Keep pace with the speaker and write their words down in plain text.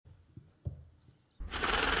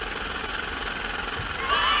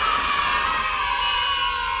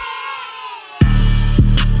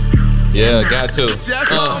Yeah, got to. See,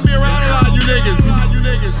 that's why I don't be around a lot of you niggas.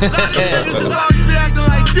 Niggas just always be acting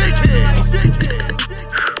like dickheads.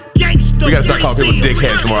 We gotta start calling people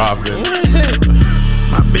dickheads more often.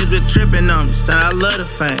 My bitch been tripping on me, said I love the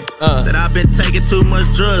fame. Said I been taking too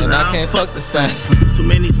much drugs and I can't fuck the same. Too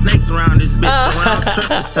many snakes around this bitch, so I don't trust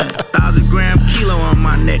the same. 1,000-gram kilo on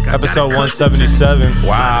my neck. Episode 177.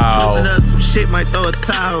 Wow. Some shit might throw a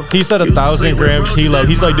towel. He said 1,000-gram kilo.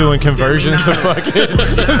 He's like doing conversions of fucking.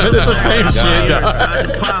 It's the same shit.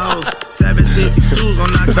 762s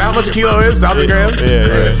on Is that how much a kilo is? 1,000 grams?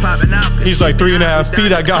 Yeah. He's like 3.5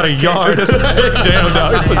 feet. I got a yard. Damn,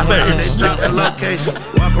 dog. It's the same.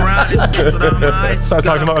 Walk around this with all my eyes. Start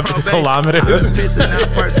talking about kilometers.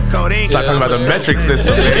 Start talking about the metric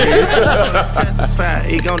system,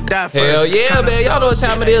 Hell yeah, man. Y'all know what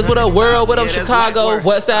time it is. What up, world? What up, Chicago?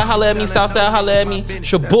 West side, holla at me. South side, holla at me.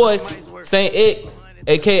 It's your boy, Saint Ick,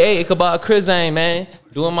 a.k.a. Ichabod Chrizane, man.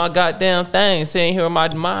 Doing my goddamn thing. Sitting here with my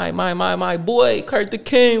boy, Kurt the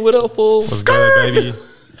King. What up, fool? What's good, baby?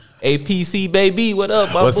 APC, baby. What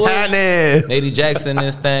up, my What's boy? happening? Lady Jackson,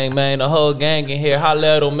 this thing, man. The whole gang in here.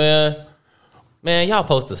 Holla at 'em, man. Man, y'all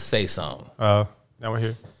supposed to say something. Oh, now we're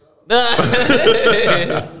here.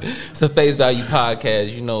 It's a Face Value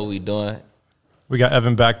podcast. You know what we doing. We got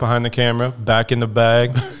Evan back behind the camera, back in the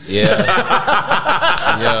bag. Yeah.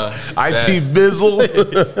 Yeah. IT Bizzle.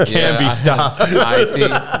 Can't be stopped.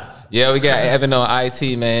 IT. Yeah, we got Evan on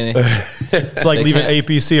IT, man. It's like leaving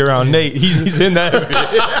APC around Nate. He's in that.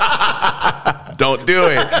 Don't do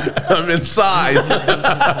it. I'm inside.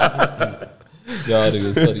 Y'all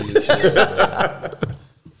niggas funny as shit, bro.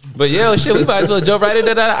 But yeah, shit, we might as well jump right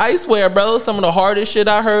into that Icewear, bro. Some of the hardest shit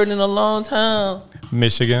I heard in a long time.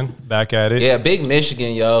 Michigan, back at it. Yeah, big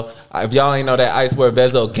Michigan, yo. If y'all ain't know that Icewear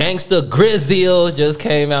Bezo Gangsta Grizzle just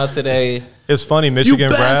came out today. It's funny, Michigan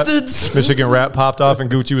rap popped off,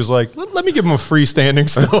 and Gucci was like, let me give them a freestanding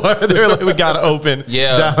store. They were like, we got to open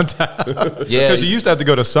downtown. Yeah. Because you used to have to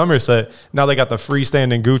go to Somerset. Now they got the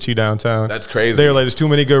freestanding Gucci downtown. That's crazy. They were like, there's too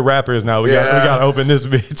many good rappers now. We got to open this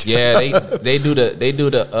bitch. Yeah, they do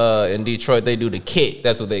the in Detroit, they do the kit.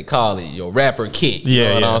 That's what they call it, your rapper kit. You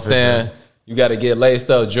know what I'm saying? Sure. You got to get laced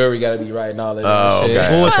up. Jewelry got to be right and all that shit.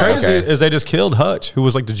 Okay. Well, what's crazy is they just killed Hutch, who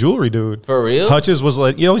was like the jewelry dude. For real? Hutch's was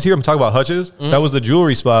like, you always hear him talk about Hutch's. Mm-hmm. That was the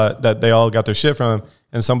jewelry spot that they all got their shit from.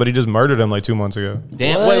 And somebody just murdered him like 2 months ago.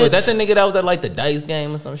 Damn, wait, was that the nigga that was at like the dice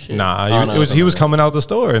game or some shit? Nah, he was coming out the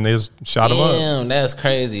store and they just shot him up. Damn, that's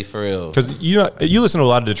crazy for real. Because you listen to a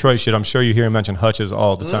lot of Detroit shit. I'm sure you hear him mention Hutch's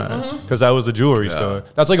all the time. Because that was the jewelry store.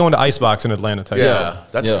 That's like going to Icebox in Atlanta type. Yeah,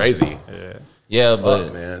 that's crazy. Yeah,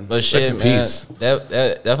 man. But shit, man,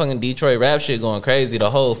 that fucking Detroit rap shit going crazy. The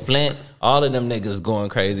whole Flint, all of them niggas going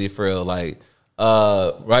crazy for real. Like,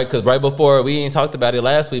 right? Because right before, we ain't talked about it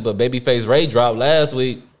last week, but Babyface Ray dropped last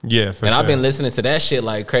week. Yeah, for sure. And I've been listening to that shit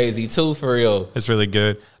like crazy too, for real. It's really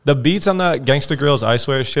good. The beats on that Gangsta Grillz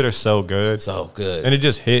Icewear shit are so good. So good. And it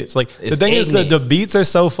just hits. Like, it's the thing is, the beats are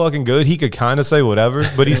so fucking good, he could kind of say whatever,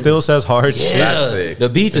 but he still says hard shit. Yeah, the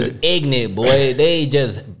beats is ignorant, boy.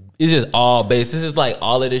 It's just all bass. This is like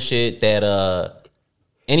all of the shit that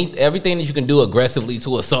everything that you can do aggressively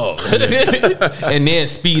to a song, and then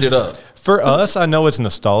speed it up. For us, I know it's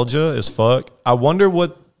nostalgia as fuck. I wonder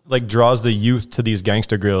what like draws the youth to these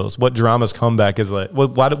Gangsta Grills. What Drama's comeback is like?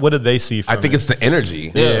 What did they see from I think it's the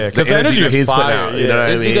energy. Yeah, because the energy is he's putting fire. out. You know what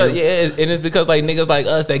I mean? Because, and it's because like niggas like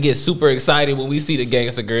us that get super excited when we see the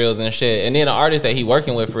Gangsta Grills and shit. And then the artist that he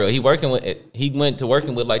working with for real, he went to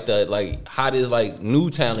working with like the hottest like new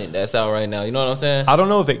talent that's out right now. You know what I'm saying? I don't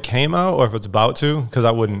know if it came out or if it's about to, because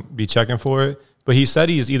I wouldn't be checking for it. But he said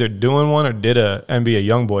he's either doing one or did a NBA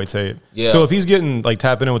YoungBoy tape. Yeah. So if he's getting like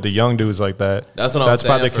tapping in with the young dudes like that, that's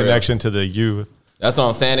probably the connection to the youth. That's what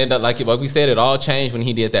I'm saying. It, like we said, it all changed when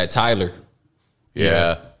he did that Tyler.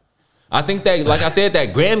 Yeah. I think that, like I said,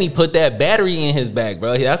 that Grammy put that battery in his back,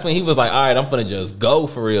 bro. That's when he was like, all right, I'm finna just go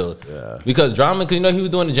for real. Yeah. Because Drama, cause he was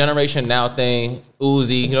doing the Generation Now thing,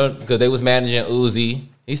 Uzi, because they was managing Uzi.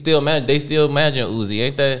 They still managing Uzi,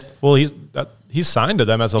 ain't they? Well, he's signed to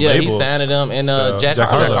them as a label. Yeah, he signed to them, and Jack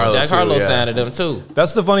Harlow signed to them too.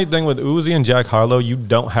 That's the funny thing with Uzi and Jack Harlow. You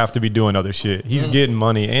don't have to be doing other shit. He's getting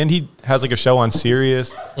money, and he has like a show on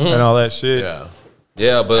Sirius and all that shit.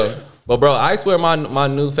 Yeah, but bro, I swear my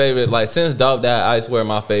new favorite, like since Dove died, I swear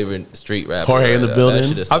my favorite street rapper. Jorge in the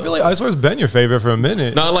building. I feel like Icewear's been your favorite for a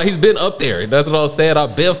minute. No, like he's been up there. That's what I was saying.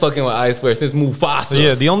 I've been fucking with Icewear since Mufasa.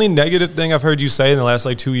 Yeah, the only negative thing I've heard you say in the last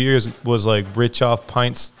like 2 years was like Rich Off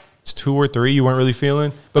Pints 2 or 3 you weren't really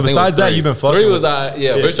feeling. But besides that, you've been fucking. 3 was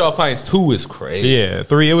Rich Off Pints 2 is crazy. Yeah,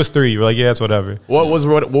 3. It was 3. You were like, yeah, it's whatever. What was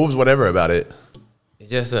whatever about it?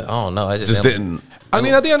 just I don't know. I just didn't. I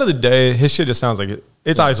mean, at the end of the day, his shit just sounds like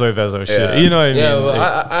it's Ice Swear Vezo shit. You know what I mean? Yeah,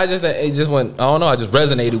 well, I just it just went. I don't know. I just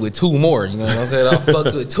resonated with two more. You know what I'm saying? I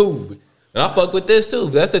fucked with two, and I fuck with this too.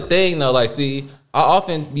 That's the thing, though. Like, see, I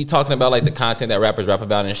often be talking about like the content that rappers rap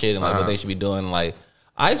about and shit, and like what they should be doing. Like,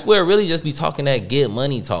 I swear, really just be talking that get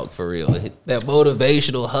money talk for real, that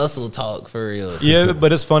motivational hustle talk for real. Yeah,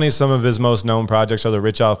 but it's funny. Some of his most known projects are the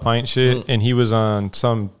Rich Off Pint shit, and he was on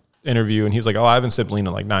some interview and he's like, "Oh, I haven't sipped lean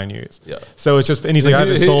in like 9 years." Yeah. So it's just, and he's like, "I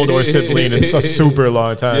haven't sold or sipped lean in a super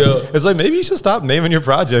long time." Yeah. It's like, maybe you should stop naming your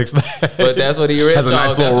projects. But that's what he rich has a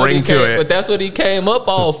nice little ring to it. But that's what he came up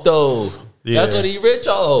off thoff. Yeah. That's what he rich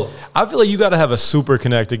off. I feel like you got to have a super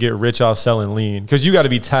connect to get rich off selling lean because you got to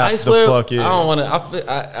be tapped. I swear, the fuck in. I don't want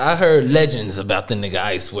to. I heard legends about the nigga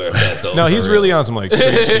I swear Vezo. No, he's really on some like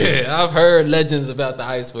straight shit. I've heard legends about the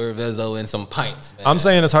I swear Vezo and some pints. Man. I'm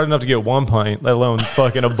saying it's hard enough to get 1 pint, let alone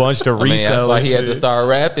fucking a bunch to resell. That's why he had to start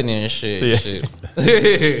rapping and shit.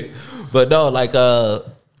 Yeah. But no, like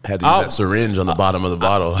had to use that syringe on the bottom of the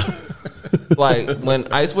bottle. Like when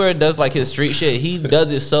I swear does like his street shit, he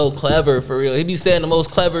does it so clever for real. He be saying the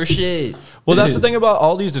most clever shit. Well, that's the thing about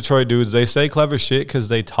all these Detroit dudes. They say clever shit because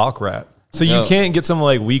they talk rap. So you can't get some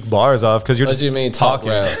like weak bars off because you're what just do you mean talking.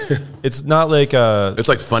 Rap? It's not like it's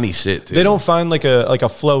like funny shit. Too. They don't find like a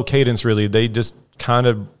flow cadence really. They just kind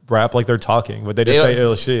of rap like they're talking, but they just say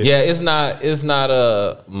ill shit. Yeah, it's not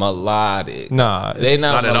a melodic. Nah, they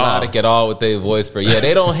not melodic at all with their voice for. Yeah,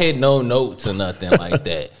 they don't hit no notes or nothing like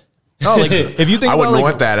that. No, like if you think I wouldn't about,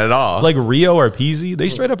 want that at all. Like Rio or Peasy, they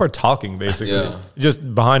straight up are talking basically,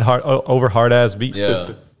 just behind over hard ass beats.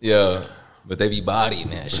 Yeah. But they be bodying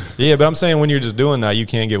that shit. Yeah, but I'm saying when you're just doing that, you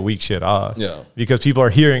can't get weak shit off. Yeah. Because people are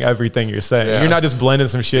hearing everything you're saying. Yeah. You're not just blending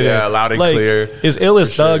some shit in. Yeah, loud and clear. As ill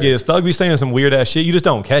as Thug is, Thug be saying some weird ass shit. You just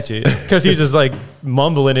don't catch it because he's just like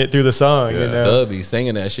mumbling it through the song. You know? Thug be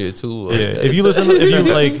singing that shit too. Yeah. If you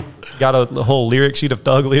like got a whole lyric sheet of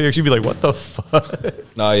Thug lyrics, you'd be like, what the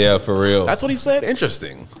fuck? Nah, yeah, for real. That's what he said.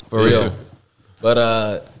 Interesting. For real.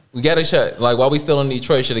 But we gotta shed, like while we still in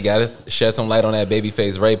Detroit, should have got to shed some light on that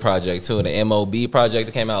Babyface Ray project too, and the MOB project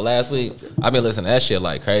that came out last week. I've been listening to that shit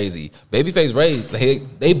like crazy. Babyface Ray,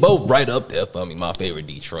 they both right up there for me, my favorite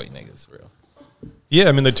Detroit niggas, for real. Yeah,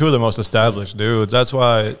 I mean they're two of the most established dudes. That's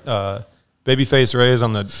why Babyface Ray is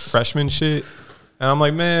on the freshman shit. And I'm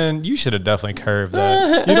like, man, you should have definitely curved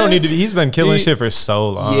that. You don't need to be. He's been killing shit for so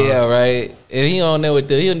long. Yeah, right. And he on there with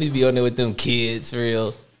them. He don't need to be on there with them kids, for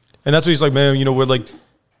real. And that's what he's like, man. You know, we're like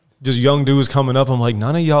just young dudes coming up. I'm like,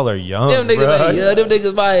 none of y'all are young. Them niggas, them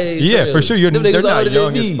niggas my age. Yeah, for sure. They're not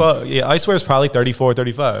young as fuck. Yeah, I swear it's probably 34,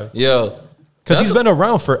 35. Yeah. Because he's been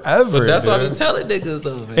around forever. But that's what I be telling niggas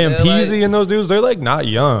though, man. And Peasy and those dudes, they're like not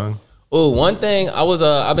young. Oh, one thing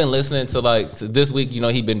I've been listening to like this week. You know,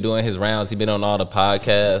 he been doing his rounds. He been on all the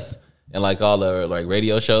podcasts and like all the like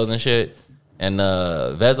radio shows and shit. And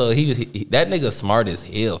Vezo, he that nigga smart as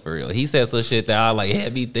hell for real. He said some shit that I like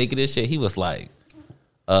had me thinking this shit. He was like,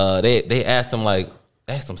 they asked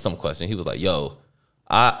him some question. He was like, yo,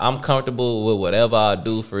 I'm comfortable with whatever I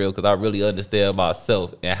do for real because I really understand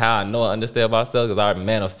myself. And how I know I understand myself because I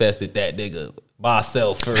manifested that nigga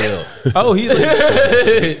myself for real. Oh,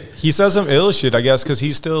 he says some ill shit, I guess, because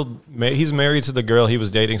he's married to the girl he was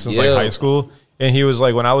dating since like high school. And he was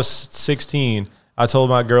like, when I was 16, I told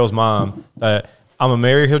my girl's mom that I'm gonna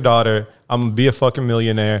marry her daughter, I'm gonna be a fucking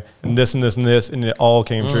millionaire, and this and this and this, and it all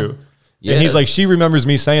came true. Yeah. And he's like, she remembers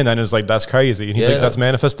me saying that, and it's like, that's crazy. And he's like, that's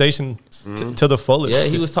manifestation to the fullest. Yeah,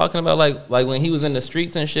 he was talking about like when he was in the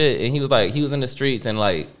streets and shit, and he was in the streets and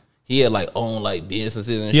like he had like owned like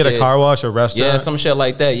businesses and shit. He had a car wash, a restaurant. Yeah, some shit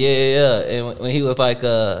like that. Yeah. And when he was like,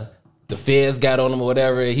 the feds got on him or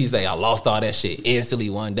whatever, he's like, I lost all that shit instantly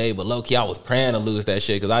one day, but low key I was praying to lose that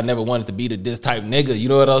shit because I never wanted to be this type nigga. You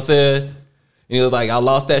know what I'm saying? And he was like, I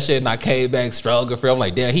lost that shit and I came back stronger. I'm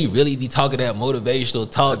like, damn, he really be talking that motivational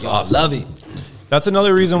talk. That's awesome. I love it. That's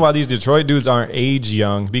another reason why these Detroit dudes aren't age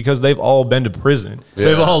young, because they've all been to prison. Yeah.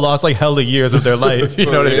 They've all lost like hella years of their life. You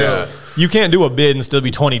know what I mean? You can't do a bid and still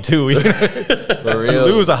be 22. For real.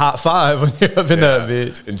 You lose a hot 5 when you're up in that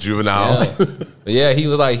bitch. In juvenile. Yeah. But yeah, he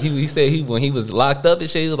was like, he said when he was locked up and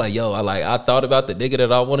shit, he was like, yo, I thought about the nigga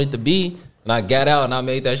that I wanted to be, and I got out and I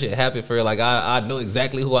made that shit happen for real. Like, I know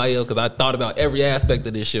exactly who I am because I thought about every aspect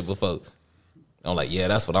of this shit before. I'm like, yeah,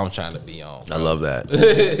 that's what I'm trying to be on, bro. I love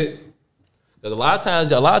that. Because a lot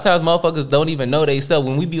of times motherfuckers don't even know they self.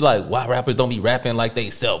 When we be like, why rappers don't be rapping like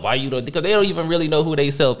they self? Why you don't? Because they don't even really know who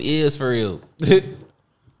they self is for real.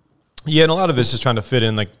 Yeah, and a lot of it's just trying to fit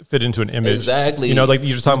into an image. Exactly. You know, like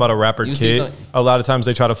you're just talking about a rapper kid. A lot of times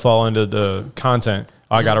they try to fall into the content.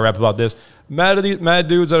 I got to rap about this. Mad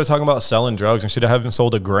dudes that are talking about selling drugs and shit that haven't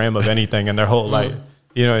sold a gram of anything in their whole life.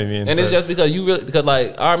 You know what I mean? And it's just because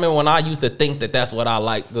like I remember when I used to think that that's what I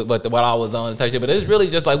like, but what I was on type shit. But it's really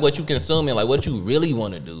just like what you consuming, like what you really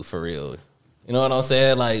want to do for real. You know what I'm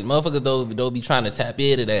saying? Like motherfuckers don't be trying to tap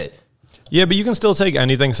into that. Yeah, but you can still take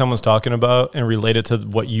anything someone's talking about and relate it to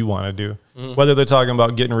what you want to do. Whether they're talking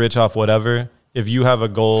about getting rich off whatever, if you have a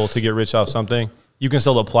goal to get rich off something, you can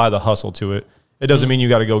still apply the hustle to it. It doesn't mean you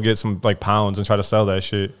got to go get some like pounds and try to sell that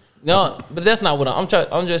shit. No, but that's not what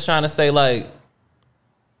I'm just trying to say. Like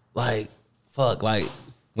fuck, like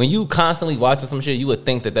when you constantly watching some shit, you would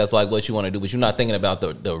think that that's like what you want to do, but you're not thinking about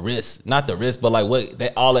the risk, not the risk, but like what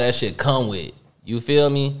that all of that shit come with. You feel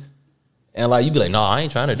me? And like you be like, no, I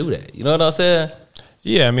ain't trying to do that. You know what I'm saying?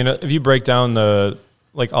 Yeah, I mean, if you break down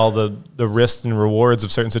all the risks and rewards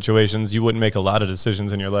of certain situations, you wouldn't make a lot of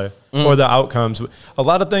decisions in your life or the outcomes. A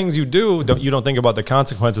lot of things you don't think about the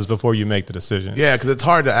consequences before you make the decision. Yeah, because it's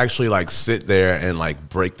hard to actually like sit there and like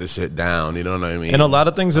break the shit down. You know what I mean? And a lot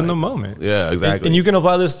of things in the moment. Yeah, exactly. And you can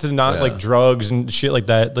apply this to not like drugs and shit like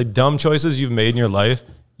that. Like dumb choices you've made in your life,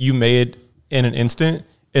 you made in an instant.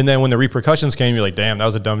 And then when the repercussions came, you're like, damn, that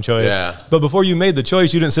was a dumb choice. Yeah. But before you made the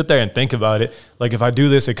choice, you didn't sit there and think about it. Like, if I do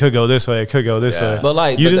this, it could go this way, it could go this way. But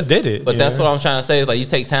like, you just did it. But that's what I'm trying to say is like, you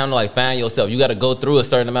take time to like find yourself. You got to go through a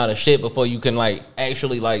certain amount of shit before you can like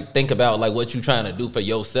actually like think about like what you're trying to do for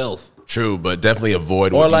yourself. True, but definitely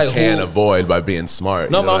avoid what like you can avoid by being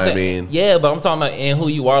smart. No, you know what I mean? Yeah, but I'm talking about in who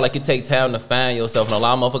you are. Like, it take time to find yourself. And a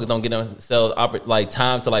lot of motherfuckers don't get themselves like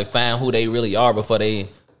time to like find who they really are before they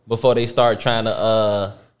start trying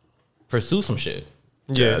to pursue some shit.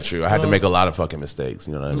 Yeah, true. I had to make a lot of fucking mistakes.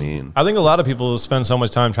 You know what I mean? I think a lot of people spend so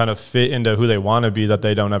much time trying to fit into who they want to be that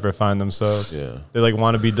they don't ever find themselves. Yeah, they like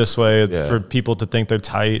want to be this way for people to think they're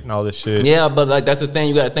tight and all this shit. Yeah, but like that's the thing.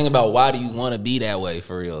 You got to think about why do you want to be that way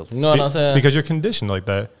for real? You know what I'm saying? Because you're conditioned like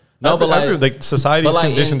that. No, but like society's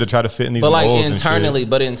conditioned to try to fit in these mold. But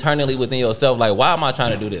like internally within yourself, like why am I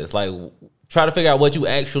trying to do this? Like try to figure out what you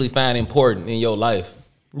actually find important in your life.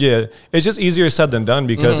 Yeah, it's just easier said than done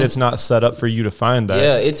because it's not set up for you to find that.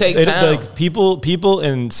 Yeah, it takes time. Like people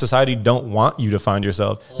in society don't want you to find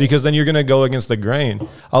yourself because then you're going to go against the grain.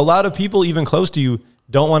 A lot of people, even close to you,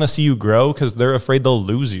 don't want to see you grow because they're afraid they'll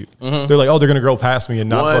lose you. They're like, oh, they're going to grow past me and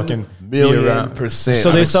not fucking be around. 1,000,000%.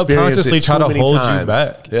 So they subconsciously try to hold you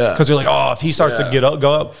back. Yeah, because they're like, oh, if he starts to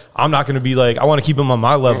go up, I'm not going to be like, I want to keep him on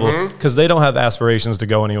my level because they don't have aspirations to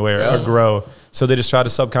go anywhere or grow. So they just try to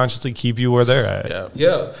subconsciously keep you where they're at.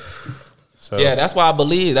 Yeah. So. Yeah, that's why I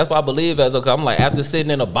believe. As I'm like, after sitting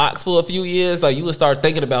in a box for a few years, like you would start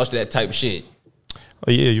thinking about that type of shit.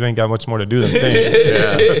 Oh yeah, you ain't got much more to do than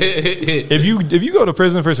think. If you go to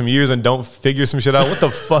prison for some years and don't figure some shit out, what the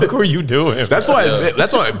fuck were you doing? That's why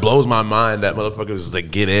it blows my mind that motherfuckers just like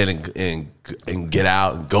get in and get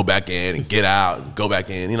out and go back in and get out and go back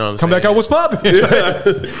in. You know what I'm saying? Come back out, what's poppin'?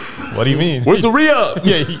 What do you mean? Where's the re-up?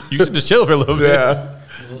 Yeah, you should just chill for a little bit. Yeah.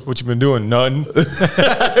 What you been doing? Nothing.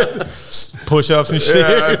 Push-ups and shit.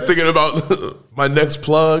 Yeah, I'm thinking about my next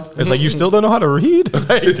plug. It's like, you still don't know how to read? It's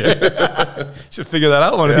like, should figure that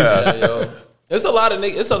out one of these days. It's a lot of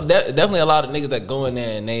niggas. Definitely a lot of niggas that go in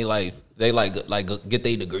there and they get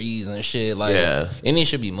their degrees and shit. Like, and it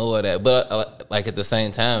should be more of that. But like at the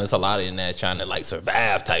same time, it's a lot in there trying to like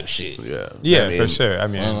survive type shit. Yeah, for sure. I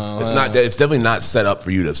mean, it's definitely not set up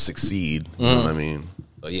for you to succeed. You know what I mean?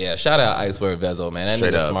 But yeah, shout out Iceberg Vezo, man.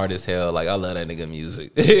 That nigga smart as hell. Like, I love that nigga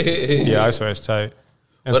music. Yeah, Iceberg's tight.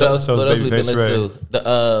 And what else we been listening to? You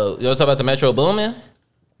want to talk about the Metro Boomin?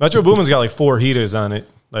 Metro Boomin's got like 4 heaters on it.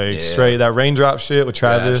 Like straight that raindrop shit with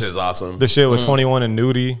Travis. Yeah, that shit's awesome. The shit with 21 and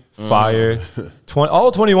Nudie, fire.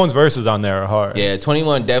 All 21's verses on there are hard. Yeah,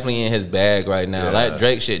 21 definitely in his bag right now. Yeah. That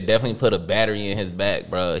Drake shit definitely put a battery in his back,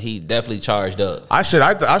 bro. He definitely charged up. I feel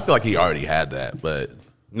like he already had that, but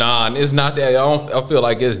nah, it's not that. I feel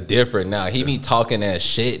like it's different now. He be talking that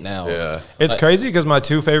shit now. Yeah, it's crazy because my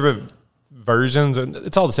 2 favorite versions, and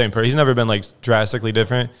it's all the same person. He's never been like drastically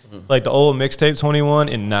different. Like the old mixtape 21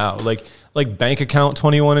 and now like bank account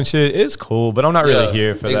 21 and shit. It's cool, but I'm not really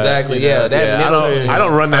here for that. Exactly. Yeah, I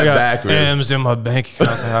don't run that back. M's in my bank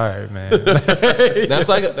account. All right, man. that's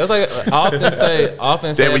like I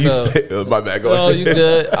often say. My bad. No, you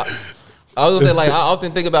good. I was gonna say, like, I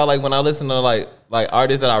often think about like when I listen to like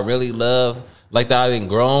artists that I really love, like that I've been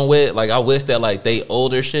grown with. Like, I wish that like they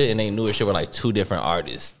older shit and they newer shit were like 2 different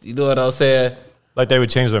artists. You know what I'm saying? Like they would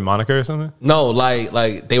change their moniker or something? No,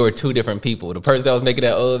 like they were two different people. The person that was making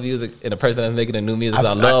that old music and the person that was making the new music.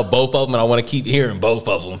 I love both of them, and I want to keep hearing both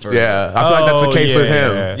of them. I feel like that's the case with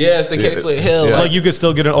him. Yeah, it's the case with him. Yeah. Like you could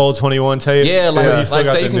still get an old 21 tape. Yeah, like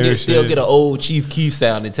say you can still get an old Chief Keef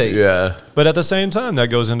sounding tape. Yeah. But at the same time, that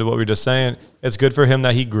goes into what we were just saying. It's good for him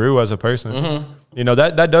that he grew as a person. Mm-hmm. You know,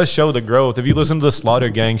 that does show the growth. If you listen to the Slaughter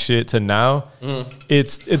Gang shit to now,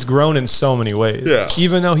 it's grown in so many ways. Yeah.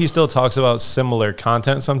 Even though he still talks about similar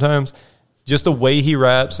content sometimes, just the way he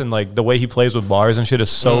raps and like the way he plays with bars and shit is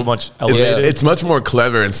so much elevated. It's much more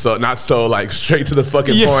clever and so not so like straight to the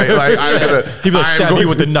fucking point. Like he'd be like, stab you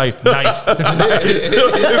with the knife. Is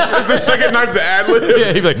the second knife the ad lib?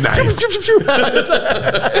 Yeah, he'd be like,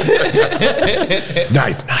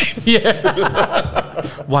 knife.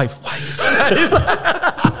 Yeah. Wife.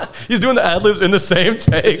 He's doing the ad libs in the same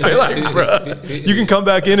take. They're like, bro, you can come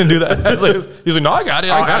back in and do the ad libs. He's like, no, I got it.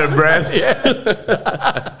 Out of breath. Yeah.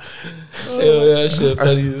 Hell yeah, shit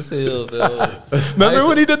funny as hell, man. Remember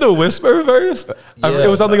when he did the whisper verse? It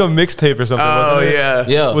was on like a mixtape or something. Oh,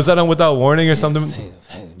 yeah. Was that on Without Warning or something?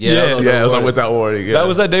 Yeah, it was on Without Warning. Yeah. That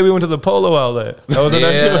was that day we went to the Polo outlet. That was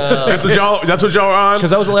that's what y'all were on?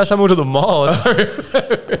 Because that was the last time we went to the mall.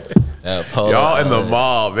 Y'all in the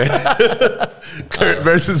mall, man. Kurt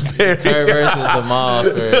versus Perry. Kurt versus the mall,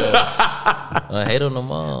 for real. I hate on the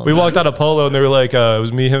mall. We walked out of Polo and they were like, it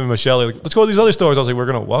was me, him, and Michelle. Like, let's go to these other stores. I was like, we're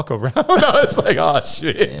going to walk around. I was like, oh,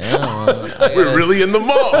 shit. Yeah, we're really in the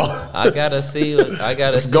mall. I got to see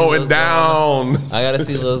going down. I got to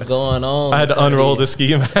see what's going on. I had to unroll the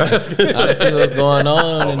ski mask. I got to see what's going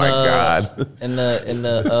on. Oh, my God. In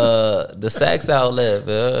the Saks outlet,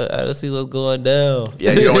 man. I got to see what's going down.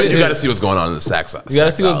 Yeah, you got to see what's going on in the Saks outlet. You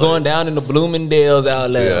got to see what's going down in the Bloomingdale's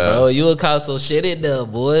outlet, bro. You would cop some shit in there,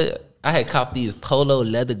 boy. I had copped these polo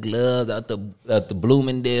leather gloves at the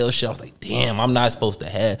Bloomingdale shop. I was like, damn, I'm not supposed to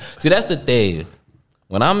have. See, that's the thing.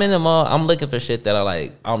 When I'm in the mall, I'm looking for shit that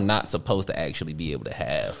I'm not supposed to actually be able to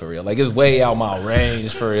have, for real. Like, it's way out my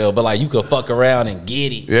range, for real. But, like, you could fuck around and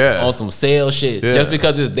get it on some sale shit. Yeah. Just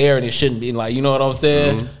because it's there and it shouldn't be, like, you know what I'm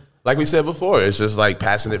saying? Mm-hmm. Like we said before, it's just like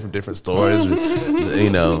passing it from different stores, returns.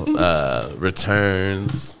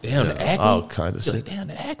 Damn, the Acme. All kinds of shit. Like, damn,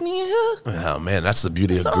 the Acme in here? Oh, man, that's the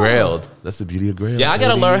beauty of Grailed. That's the beauty of Grailed. Yeah, I got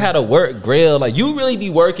to learn how to work Grailed. Like, you really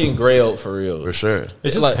be working Grailed, for real. For sure. It's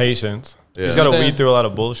just like, patience. Yeah. You just got to weed through a lot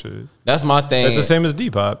of bullshit. That's my thing. It's the same as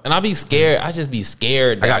Depop. And I be scared. I just be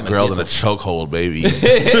scared. I got Grailed in a chokehold, baby.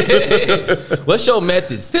 What's your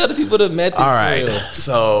methods? Tell the people the methods. All right.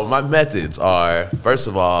 So my methods are, first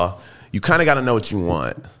of all, you kind of got to know what you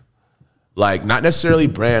want. Like, not necessarily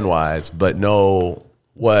brand-wise, but know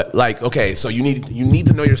what, like, okay, so you need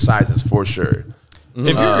to know your sizes for sure.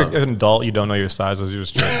 If you're an adult, you don't know your sizes, you're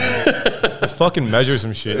just tripping. Just fucking measure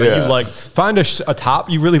some shit. Like you like find a top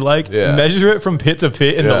you really like, measure it from pit to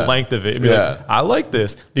pit and the length of it. And be like, I like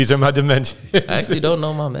this. These are my dimensions. I actually don't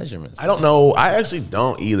know my measurements. I don't know. I actually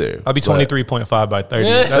don't either. I'll be 23.5 by 30.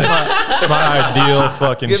 That's my ideal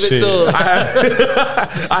fucking Give shit.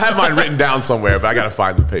 I have mine written down somewhere, but I got to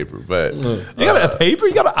find the paper. But you got a paper?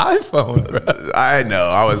 You got an iPhone, bro. I know.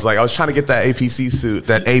 I was trying to get that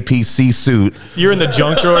APC suit. You're in the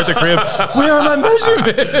junk drawer at the crib. Where are my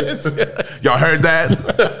measurements? Y'all heard that?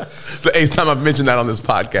 The 8th time I've mentioned that on this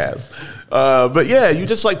podcast. But yeah, you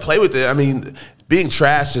just like play with it. I mean, being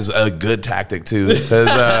trash is a good tactic too,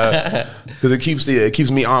 because it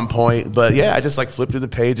keeps me on point. But yeah, I just like flip through the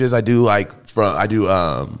pages. I do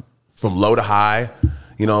from low to high.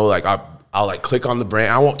 You know, like I'll like click on the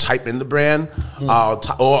brand. I won't type in the brand. I'll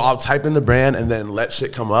type in the brand and then let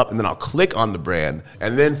shit come up, and then I'll click on the brand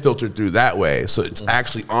and then filter through that way. So it's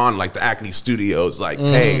actually on like the Acne Studios like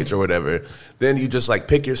page or whatever. Then you just like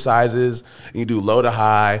pick your sizes and you do low to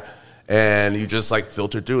high, and you just like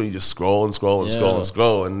filter through and you just scroll and scroll and scroll and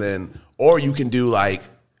scroll, and then or you can do like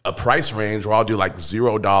a price range where I'll do like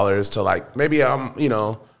 $0 to like maybe I'm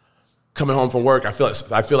coming home from work, I feel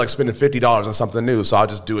like spending $50 on something new, so I'll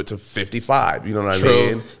just do it to $55. You know what I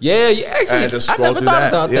mean? Yeah, actually, I never thought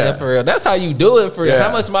about that for real. That's how you do it for real.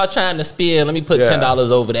 How much am I trying to spend? Let me put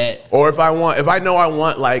 $10 over that. Or if I know I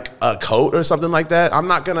want like a coat or something like that, I'm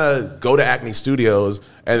not gonna go to Acne Studios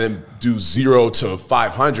and then do 0 to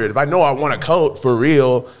 500. If I know I want a coat for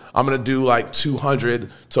real, I'm gonna do like 200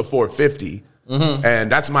 to 450. And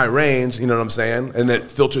that's my range, you know what I'm saying? And it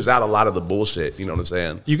filters out a lot of the bullshit, you know what I'm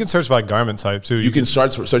saying? You can search by garment type, too. You can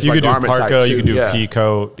search by garment type, too. You can do pea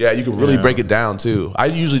coat. Yeah, you can really break it down, too. I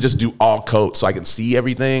usually just do all coats so I can see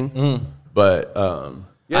everything. But, I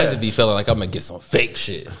just be feeling like I'm going to get some fake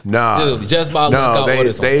shit. Nah. Dude, just by look, I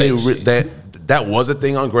ordered some fake shit. that was a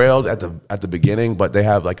thing on Grailed at the beginning, but they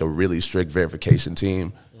have like a really strict verification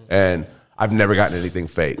team, and I've never gotten anything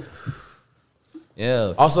fake.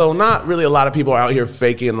 Yeah. Also, not really a lot of people are out here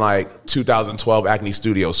faking like 2012 Acne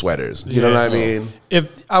Studio sweaters. You know what I mean?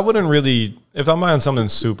 If I'm buying something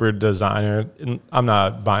super designer, I'm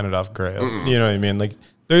not buying it off Grail. You know what I mean? Like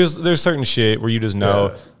there's certain shit where you just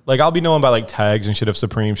know. Yeah. Like I'll be knowing by like tags and shit if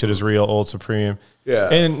Supreme shit is real, Old Supreme. Yeah.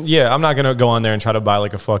 And I'm not gonna go on there and try to buy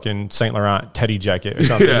like a fucking Saint Laurent Teddy jacket or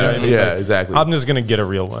something. You know what I mean? Yeah, exactly. I'm just gonna get a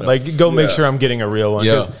real one. Like make sure I'm getting a real one.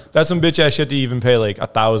 Yeah. That's some bitch ass shit to even pay like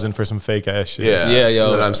 $1,000 for some fake ass shit. Yeah. Yeah, yo.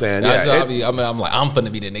 That's what I'm saying. I'm like, I'm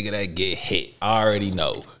finna be the nigga that get hit. I already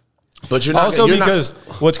know. But you're not also because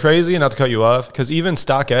what's crazy, and not to cut you off, because even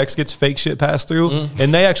StockX gets fake shit passed through,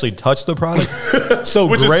 and they actually touch the product. So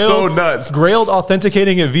which is so nuts. Grailed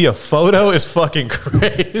authenticating it via photo is fucking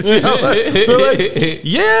crazy. They're like,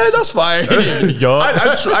 yeah, that's fine.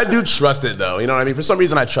 I do trust it though. You know what I mean? For some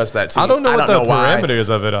reason, I trust that team. I don't know what the parameters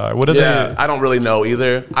of it are. What are they? I don't really know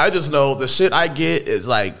either. I just know the shit I get is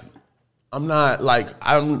like, I'm not like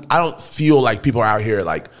I don't feel like people are out here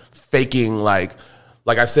like faking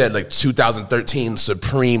like I said, like 2013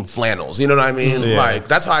 Supreme flannels. You know what I mean? Yeah. Like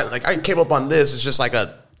that's how I came up on this. It's just like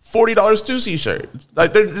a $40 Stussy shirt.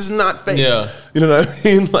 Like this is not fake. Yeah. You know what I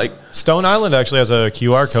mean? Like Stone Island actually has a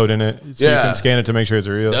QR code in it, so you can scan it to make sure it's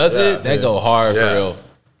real. Does it? That go hard for real.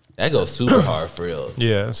 That goes super hard for real.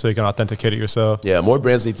 Yeah, so you can authenticate it yourself. Yeah, more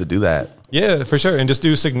brands need to do that. Yeah, for sure. And just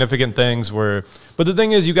do significant things where... But the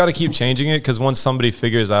thing is, you got to keep changing it because once somebody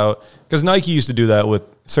figures out... Because Nike used to do that with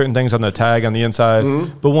certain things on the tag on the inside.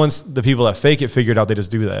 Mm-hmm. But once the people that fake it figured out, they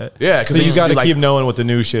just do that. Yeah. So you got to keep knowing what the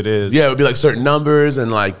new shit is. Yeah, it would be like certain numbers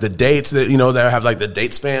and like the dates that, that have like the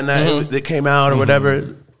date span that came out or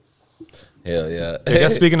whatever. Hell yeah. I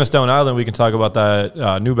guess speaking of Stone Island, we can talk about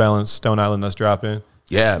that New Balance Stone Island that's dropping.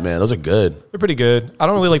 Yeah, man, those are good. They're pretty good. I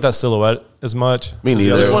don't really like that silhouette as much. Me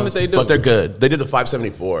neither. Which one did they do? But they're good. They did the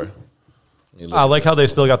 574. I like how they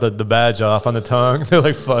still got the badge off on the tongue. They're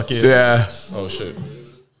like, fuck it. Yeah. Oh, shit.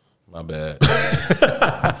 My bad.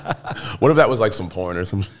 What if that was like some porn or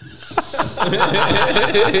something?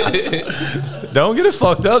 Don't get it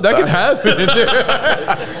fucked up. That could happen.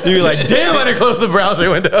 You'd be like, damn, I didn't close the browser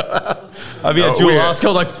window. I'd be at too lost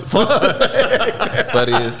code like, fuck.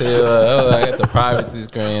 Funny as hell. I got the privacy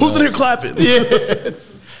screen. Who's in here clapping? Yeah.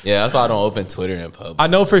 Yeah, that's why I don't open Twitter in public. I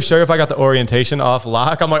know for sure if I got the orientation off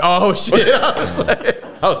lock, I'm like, oh shit.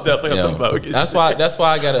 I was definitely on some bogus. That's why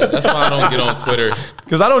I don't get on Twitter.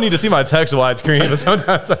 Because I don't need to see my text widescreen, but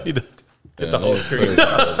sometimes I need to get the whole screen.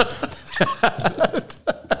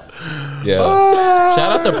 Yeah.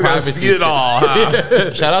 Shout out to privacy. See it all.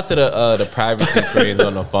 Huh? Shout out to the privacy screens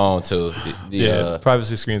on the phone too.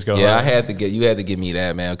 Privacy screens go. Yeah, hard. you had to give me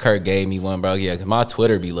that, man. Kurt gave me one, bro. Yeah, because my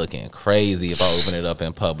Twitter be looking crazy if I open it up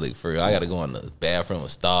in public. For real, I got to go in the bathroom and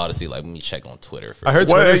stall to see. Like, let me check on Twitter. I heard.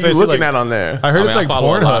 What are you looking at on there? I heard it's like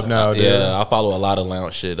Pornhub now. Dude. Yeah, I follow a lot of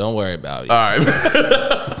lounge shit. Don't worry about it. All right.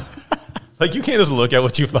 Like you can't just look at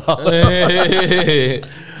what you follow.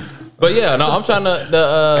 But yeah, no, I'm trying to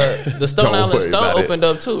the Stone Island store opened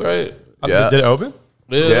up too, right? Yeah. Did it open?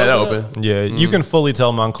 Yeah, it opened. Yeah, you can fully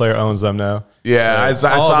tell Montclair owns them now. Yeah, I saw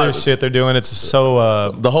all their shit they're doing. It's so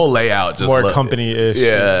the whole layout just more company-ish.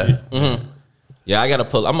 Yeah. Mm-hmm. Yeah, I'm gonna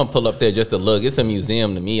pull up there just to look. It's a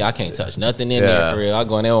museum to me. I can't touch nothing in there for real. I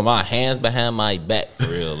go in there with my hands behind my back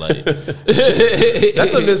for real. Like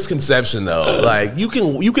that's a misconception though. Like you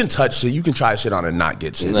can touch shit, you can try shit on and not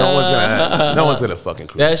get shit. No one's gonna fucking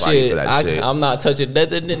crucify you for that shit. I'm not touching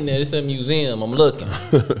nothing in there. It's a museum. I'm looking.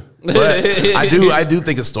 But I do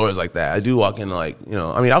think of stores like that. I do walk in like,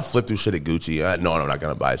 I'll flip through shit at Gucci. I know I'm not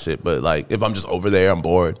gonna buy shit, but like if I'm just over there, I'm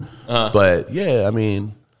bored. But yeah,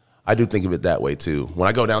 I do think of it that way too. When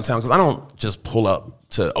I go downtown, because I don't just pull up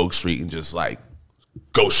to Oak Street and just like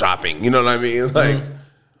go shopping. You know what I mean? Like,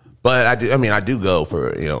 but I do. I do go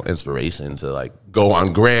for inspiration to like go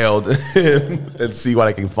on Grailed and see what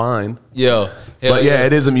I can find. But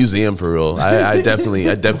it is a museum for real. I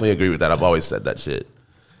definitely agree with that. I've always said that shit.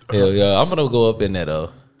 Hell yeah, I'm gonna go up in there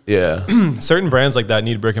though. Yeah. Certain brands like that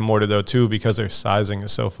need brick and mortar though too because their sizing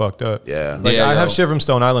is so fucked up. Yeah. Like I have shit from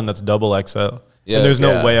Stone Island that's double XL. Yeah, and there's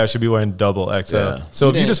no way I should be wearing double XL. Yeah. So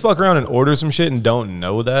if you just fuck around and order some shit and don't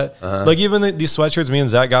know that, like even these sweatshirts me and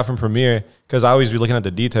Zach got from Premiere, because I always be looking at the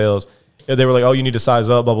details, they were like, oh, you need to size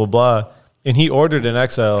up, blah, blah, blah. And he ordered an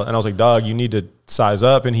XL, and I was like, dog, you need to size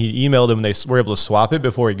up. And he emailed him, and they were able to swap it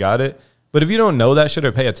before he got it. But if you don't know that shit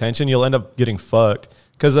or pay attention, you'll end up getting fucked.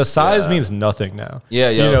 Because the size means nothing now.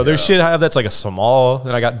 Yeah. You know, there's shit I have that's like a small.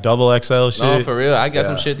 Then I got double XL shit. No, for real. I got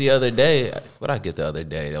some shit the other day. What I get the other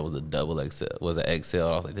day? That was a double XL. Was an XL.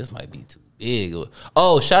 I was like, this might be too big.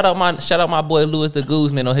 Oh, shout out my boy Louis the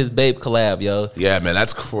Guzman on his Babe collab, yo. Yeah, man,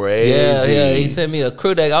 that's crazy. Yeah. He sent me a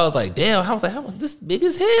crew deck. I was like, damn. I was like, how this big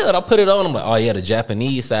as hell? And I put it on. I'm like, oh yeah, the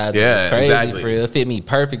Japanese size. Yeah, is crazy exactly. for real. It fit me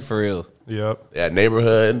perfect for real. Yep. Yeah,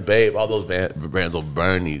 Neighborhood, Babe, all those brands will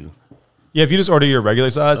burn you. Yeah, if you just order your regular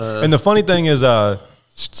size. And the funny thing is,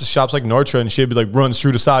 shops like Nordstrom and shit be like, runs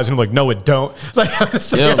true to size. And I'm like, no, it don't. Like,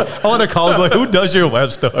 I want to call them like, who does your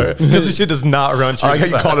web store? Because this shit does not run true to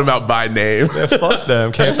size. You called them out by name. Yeah, fuck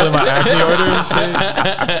them. Canceling my Acme order and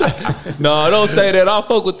shit. No, don't say that. I'll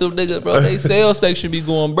fuck with them niggas, bro. They sales section be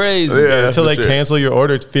going brazy. Yeah, until they cancel your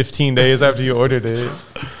order 15 days after you ordered it.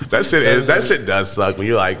 That shit does suck when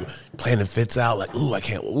you're like, planning fits out, like, ooh, I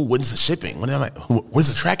can't. Ooh, when's the shipping? When's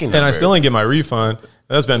the tracking number? And I still ain't get my refund.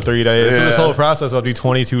 That's been 3 days. So this whole process will be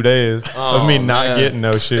 22 days of me not getting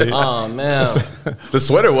no shit. Oh, man. The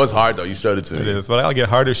sweater was hard, though. You showed it to me. It is, but I'll get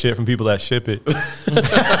harder shit from people that ship it.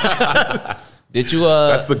 Did you?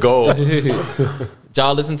 That's the goal. Did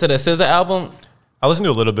y'all listen to the SZA album? I listened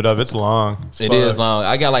to a little bit of it. It's long. It is long.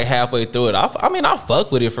 I got like halfway through it. I mean, I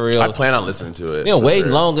fuck with it for real. I plan on listening to it. You know,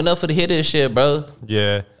 waiting long enough for to hear this shit, bro.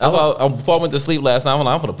 Yeah. Before I went to sleep last night, I'm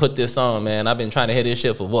going to put this on, man. I've been trying to hear this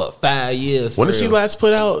shit for, 5 years? When did she last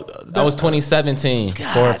put out? That was 2017.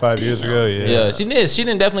 God 4 or 5 years ago, Yeah, she did. She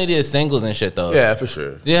definitely did singles and shit, though. Yeah, for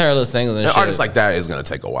sure. Did her little singles and shit. An artist like that is going to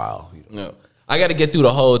take a while. Yeah. I got to get through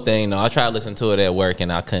the whole thing, though. I tried to listen to it at work, and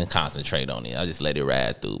I couldn't concentrate on it. I just let it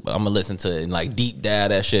ride through. But I'm going to listen to it and, like, deep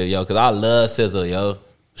dive that shit, yo, because I love SZA, yo.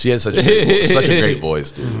 She has such a great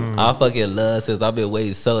voice, dude. Mm-hmm. I fucking love SZA. I've been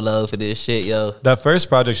waiting so long for this shit, yo. That first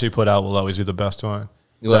project she put out will always be the best one.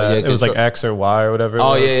 Well, it was like X or Y or whatever.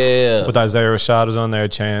 Oh, yeah. With Isaiah Rashad was on there,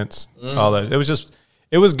 Chance, all that.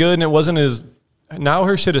 It was good, and it wasn't as... Now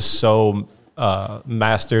her shit is so...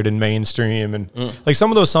 mastered and mainstream, and like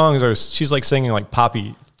some of those songs she's like singing like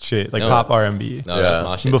poppy shit, like pop R&B. No, that's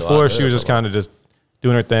my shit. And before she was just kind of just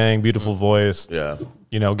doing her thing, beautiful voice. Yeah,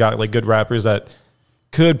 you know, got like good rappers that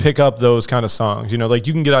could pick up those kind of songs. You know, like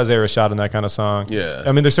you can get Isaiah Rashad in that kind of song. Yeah,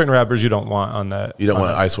 I mean, there's certain rappers you don't want on that. You don't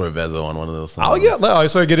want I Swear Vezo on one of those songs. I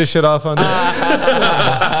swear get his shit off on that.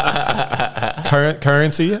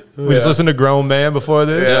 Currency. We just listened to Grown Man before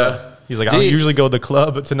this. Yeah. He's like, I don't usually go to the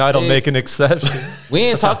club, but tonight I'll make an exception. We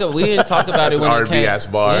didn't talk about it when it came.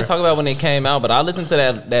 Bar. We didn't talk about when it came out, but I listened to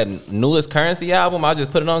that newest Currency album. I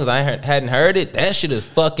just put it on because I hadn't heard it. That shit is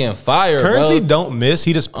fucking fire. Currency bro. Don't miss.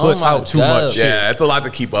 He just puts out too much shit. Yeah, it's a lot to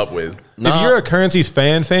keep up with. If you're a Currency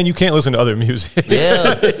fan, you can't listen to other music.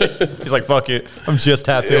 Yeah. He's like, fuck it. I'm just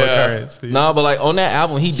tapped in with Currency. No, but like on that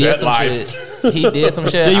album, he did some shit. He did some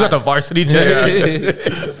shit. Yeah, you got the varsity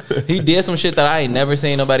jacket. He did some shit that I ain't never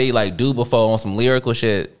seen nobody like do before on some lyrical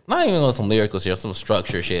shit. Not even on some lyrical shit, some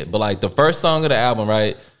structure shit. But like the first song of the album,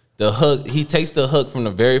 right? The hook, he takes the hook from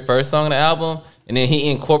the very first song of the album, and then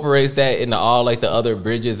he incorporates that into all like the other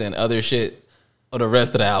bridges and other shit of the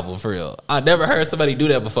rest of the album, for real. I never heard somebody do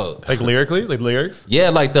that before. Like lyrically? Like lyrics? Yeah,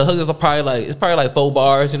 like the hook is probably like 4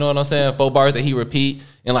 bars, you know what I'm saying? 4 bars that he repeat,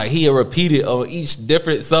 and like he'll repeat it on each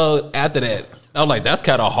different song after that. I was like, that's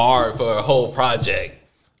kind of hard for a whole project.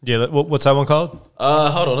 Yeah, what's that one called?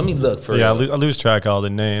 Hold on, let me look for it. Yeah, I lose track of all the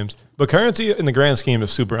names. But Currency, in the grand scheme,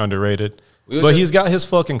 is super underrated. But he's got his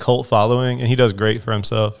fucking cult following, and he does great for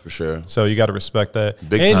himself. For sure. So you got to respect that.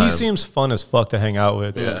 Big and time. He seems fun as fuck to hang out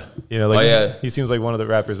with. Yeah. You know, like he seems like one of the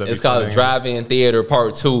rappers that it's called Drive-In Theater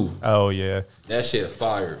Part 2. Oh, yeah. That shit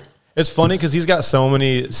fire. It's funny because he's got so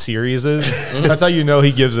many series. That's how you know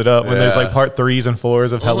he gives it up when there's like part 3s and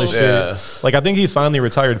 4s of hella shit. Like I think he finally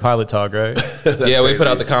retired Pilot Talk, right? Yeah, we put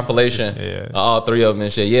out the compilation. Yeah, all 3 of them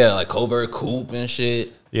and shit. Yeah, like Covert Coupe and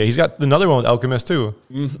shit. Yeah, he's got another one with Alchemist too.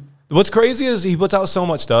 What's crazy is he puts out so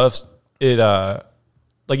much stuff. It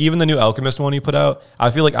like even the new Alchemist one he put out,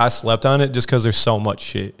 I feel like I slept on it just because there's so much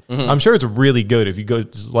shit. I'm sure it's really good if you go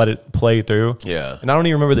just let it play through. Yeah, and I don't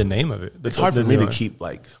even remember the name of it. It's hard for me to keep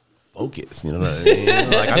like focus, you know what I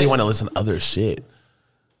mean? Like I didn't want to listen to other shit.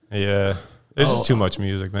 Yeah, there's just too much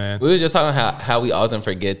music, man. We were just talking how we often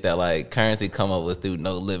forget that like Currency come up with through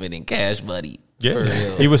No Limit and Cash Money.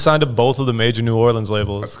 Yeah, he was signed to both of the major New Orleans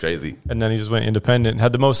labels. That's crazy. And then he just went independent.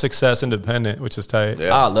 Had the most success independent, which is tight.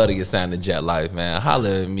 Yeah. I'd love to get signed to Jet Life, man.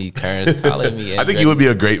 Holla at me, Currency. Holla at me. I think you would be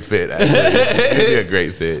a great fit. Actually. You'd be a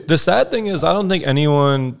great fit. The sad thing is, I don't think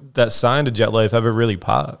anyone that signed to Jet Life ever really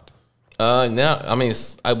popped. No, I mean,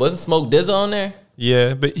 I wasn't Smoke Dizza on there.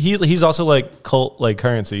 Yeah, but he's also like cult like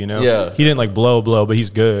Currency, you know. Yeah, he didn't like blow, but he's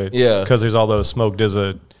good. Yeah, because there's all those Smoke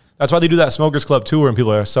Dizza. That's why they do that Smokers Club tour and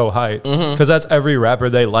people are so hyped. Because that's every rapper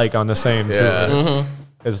they like on the same tour.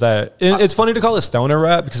 Is that it's funny to call it stoner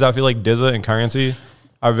rap because I feel like DZA and Currency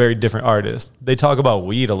are very different artists. They talk about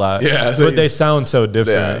weed a lot, but they sound so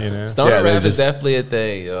different. You know, stoner rap is definitely a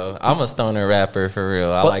thing. Yo. I'm a stoner rapper for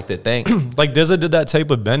real. I like to think. Like DZA did that tape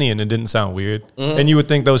with Benny, and it didn't sound weird. And you would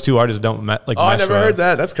think those two artists don't like. Oh, I never heard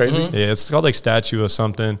that. That's crazy. Yeah, it's called like Statue or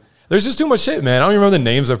something. There's just too much shit, man. I don't even remember the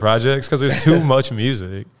names of projects because there's too much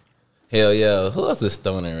music. Hell yeah, who else is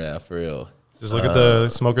stoner rap for real? Just look at the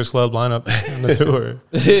Smokers Club lineup on the tour.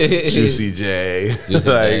 Juicy J.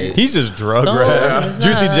 Like, he's just drug rap.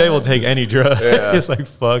 Juicy J will take any drug. It's like,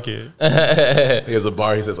 fuck it. He has a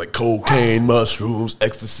bar. He says like cocaine, mushrooms,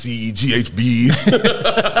 ecstasy, GHB.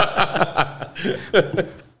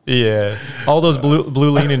 Yeah. All those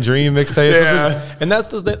Blue Lean and Dream mixtapes. And that's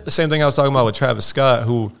the same thing I was talking about with Travis Scott,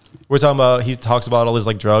 who we're talking about. He talks about all his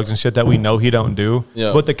like drugs and shit that we know he don't do.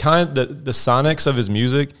 But the sonics of his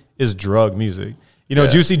music is drug music. You know,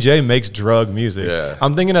 Juicy J makes drug music.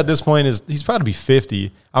 I'm thinking at this point he's probably be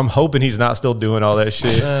 50. I'm hoping he's not still doing all that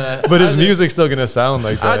shit. But his music's still gonna sound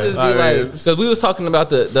like that. I just be like, because we was talking about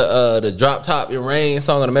the Drop Top in Rain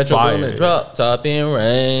song on the Metro Boomin. Drop Top in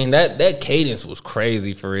Rain. That cadence was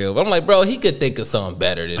crazy for real. But I'm like, bro, he could think of something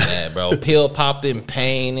better than that, bro. Pill popping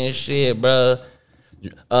pain and shit, bro.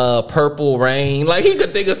 Purple Rain, like he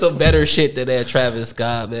could think of some better shit than that Travis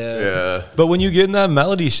Scott, man. But when you get in that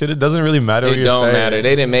melody shit, it doesn't really matter. It don't matter.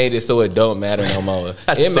 They done made it so it don't matter no more.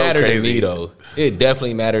 It mattered to me though. It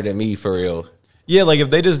definitely mattered to me for real. Yeah, like if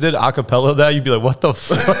they just did acapella of that, you'd be like, what the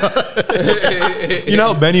fuck? You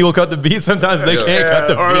know how Benny will cut the beat? Sometimes they can't cut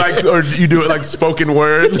the beat. Or you do it like spoken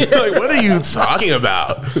word. Like, what are you talking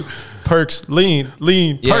about? Perks, lean, perks.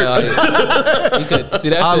 You could, see,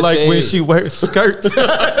 that's I like thing. When she wears skirts.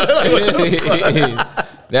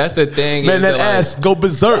 That's the thing. Man, that ass go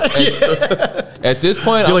berserk. At this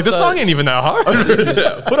point, you're like, this song ain't even that hard.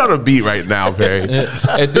 Put on a beat right now, Perry.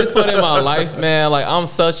 At this point in my life, man, like I'm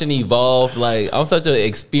such an evolved, like I'm such an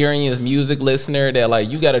experienced music listener that like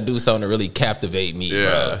you got to do something to really captivate me,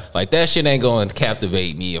 bro. Like that shit ain't going to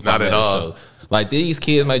captivate me if I'm at a show. Like these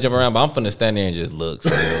kids might jump around, but I'm finna stand there and just look for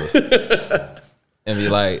real. And be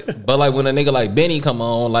like, but like when a nigga like Benny come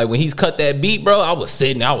on, like when he's cut that beat, bro, I was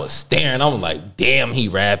sitting, I was staring, I was like, damn, he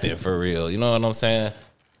rapping for real. You know what I'm saying?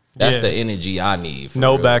 That's the energy I need.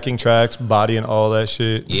 No real. Backing tracks, body and all that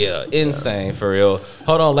shit. Yeah, insane for real.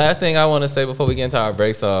 Hold on, last thing I want to say before we get into our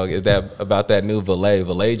break song is that about that new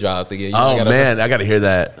Valet dropped again. I gotta hear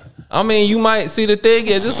that. I mean, you might see the thing.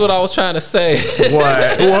 Yeah, this is what I was trying to say.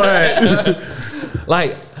 What?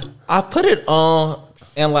 Like, I put it on,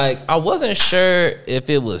 and like, I wasn't sure if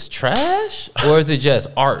it was trash or is it just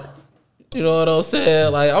art. You know what I'm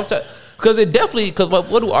saying? Like, I'm trying. Because it definitely, because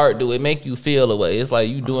what do art do? It make you feel a way. It's like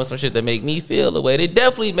you doing some shit that make me feel a way. It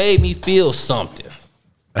definitely made me feel something.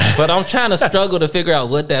 But I'm trying to struggle to figure out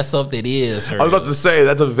what that something is. I was about to say,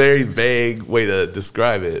 that's a very vague way to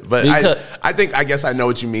describe it. But I guess I know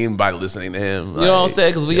what you mean by listening to him. You know what I'm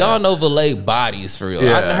saying? Because we all know Valet bodies for real.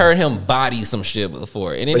 I heard him body some shit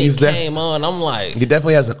before. And then he came on, I'm like... He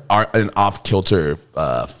definitely has an off-kilter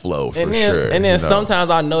flow for sure. And then sometimes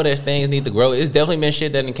I know that things need to grow. It's definitely been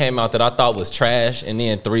shit that came out that I thought was trash. And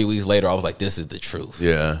then 3 weeks later, I was like, this is the truth.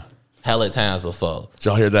 Yeah. Hella times before. Did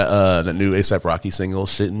y'all hear that new A$AP Rocky single,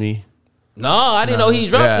 Shitting Me? No, I didn't know he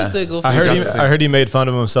dropped the single. I heard he made fun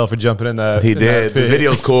of himself for jumping in that. He did. The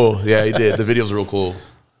video's cool. Yeah, he did. The video's real cool.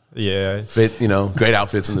 Yeah. Great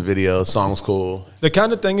outfits in the video. Song's cool. The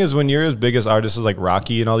kind of thing is when you're as big as artists as like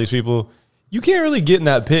Rocky and all these people, you can't really get in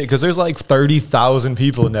that pit because there's like 30,000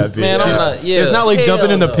 people in that pit. Man, it's not like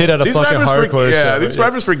jumping in the pit at a fucking hardcore show. These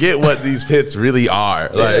rappers forget what these pits really are.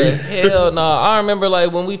 Hell no. I remember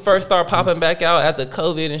like when we first started popping back out after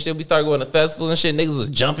COVID and shit, we started going to festivals and shit. Niggas was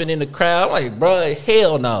jumping in the crowd. I'm like, bro,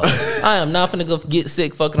 hell no. I am not finna go get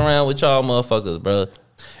sick fucking around with y'all motherfuckers, bro.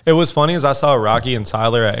 It was funny as I saw Rocky and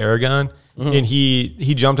Tyler at Aragon. And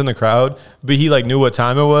he jumped in the crowd, but he like knew what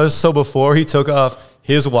time it was. So before he took off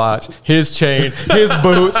his watch, his chain, his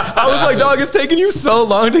boots, I was like, dog, it's taking you so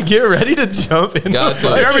long to get ready to jump in. You know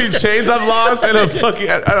how many chains I've lost at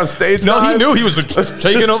a stage? No, he knew he was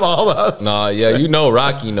taking them all out. Nah, yeah, you know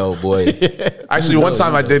Rocky, boy. Actually, one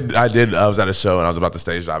time I was at a show and I was about to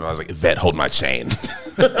stage dive and I was like, Yvette, hold my chain.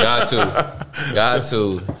 Got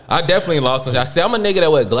to. I definitely lost some. I see, I'm a nigga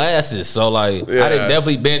that wear glasses, so like I done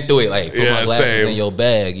definitely been through it. Like put my glasses in your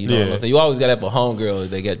bag. You know what I'm saying? You always gotta have a homegirl.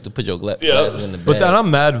 They get to put your glasses in the bag. But then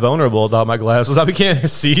I'm mad vulnerable without my glasses. I can't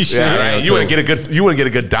see shit. Yeah, right. You want to get a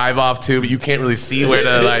good dive off too, but you can't really see where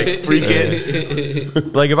to like freak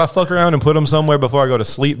it. Like if I fuck around and put them somewhere before I go to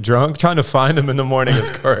sleep drunk, trying to find them in the morning is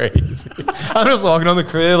crazy. I'm just walking on the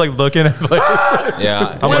crib like looking at like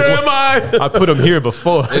where am I? I put them here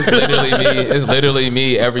before. It's literally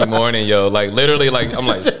me every morning, yo. Like literally, like I'm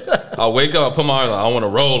like, I wake up, I put my arms, like, I want to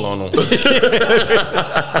roll on them.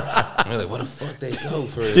 I'm like, what the fuck they go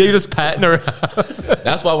for? Yeah, you're just patting around.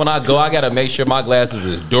 That's why when I go, I gotta make sure my glasses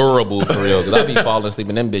is durable for real. Cause I be falling asleep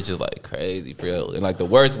and them bitches like crazy for real. And like the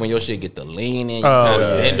worst when your shit get the leaning, you kind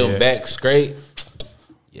of bend them back straight.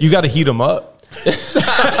 You got to heat them up. No,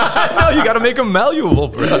 you got to make them malleable,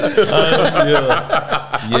 bro.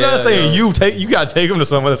 I'm not saying you got to take them to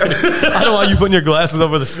somewhere. I don't want you putting your glasses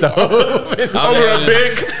over the stove. Over a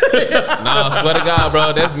bic. Nah, I swear to God,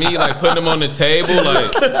 bro, that's me like putting them on the table,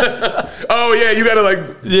 like. Oh yeah, you got to like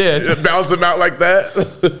bounce them out like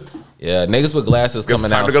that. Yeah, niggas with glasses coming out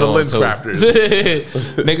soon. Time to go to Lens too. Crafters.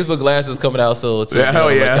 Niggas with glasses coming out soon too. Yeah,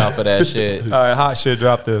 hell yeah. Look out for that shit. All right, hot shit,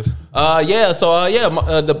 drop this.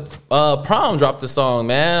 The Prom dropped the song,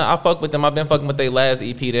 man. I fuck with them. I've been fucking with their last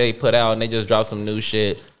EP they put out, and they just dropped some new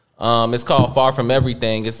shit. It's called Far From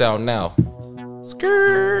Everything. It's out now.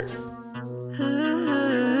 Skirt.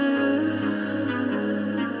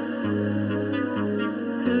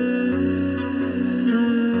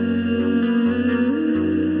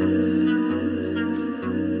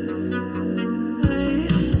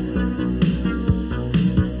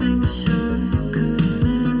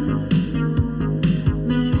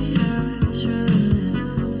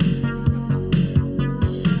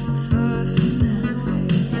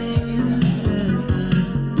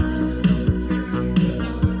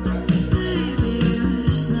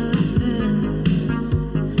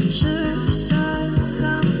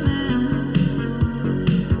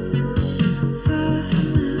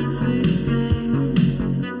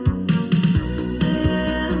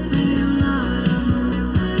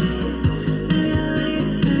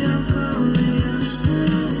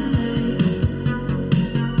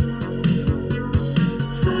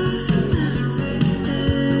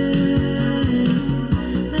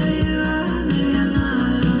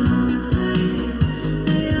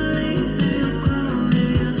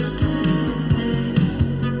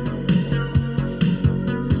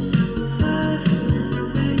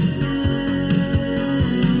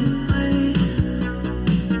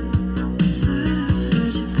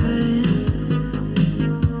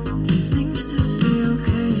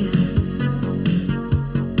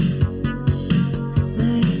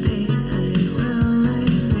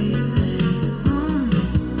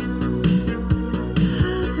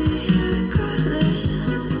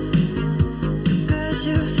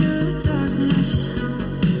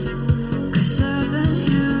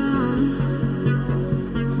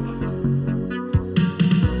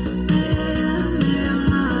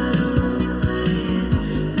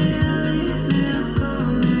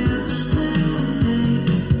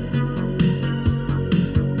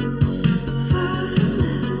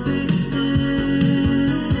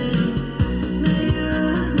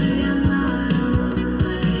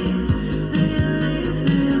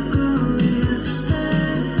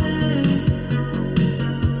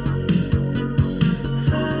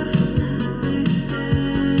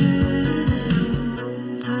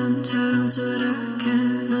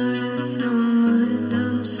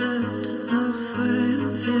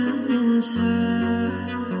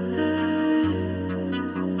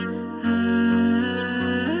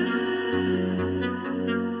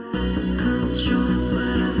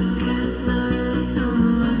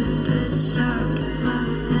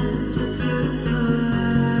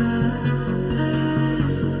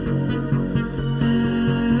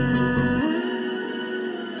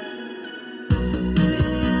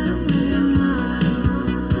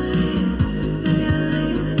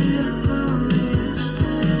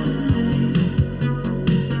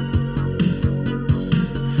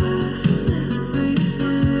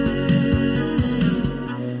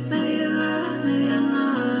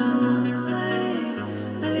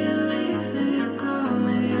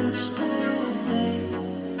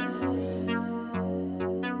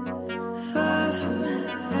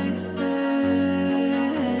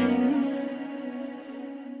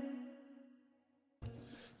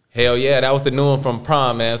 Hell yeah, that was the new one from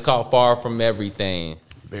Prom, man. It's called Far From Everything.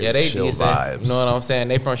 Very yeah, they chill decent. vibes. You know what I'm saying?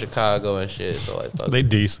 They from Chicago and shit. So like, fuck they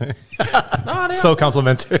decent. No, they so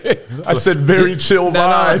complimentary. I said very chill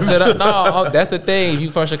vibes. No, that's the thing.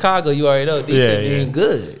 You from Chicago, you already know decent being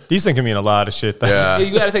good. Decent can mean a lot of shit. Though. Yeah,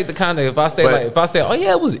 you got to take the context. If I say, oh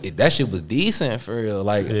yeah, that shit was decent for real.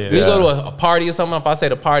 Like we go to a party or something. If I say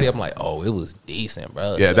the party, I'm like, oh, it was decent,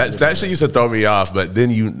 bro. Yeah, that shit used to throw me off. But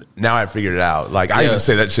then now I figured it out. Like I even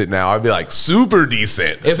say that shit now. I'd be like, super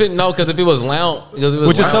decent. Because if it was lounge,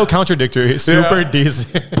 which is so contradictory. Super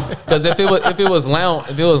decent. Because if it was lounge,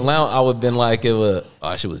 I would have been like,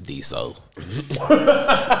 shit was decent.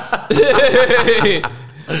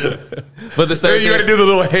 But the same you got to do the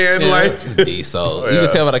little hand like diesel. You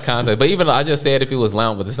can tell by the context. But even though I just said if it was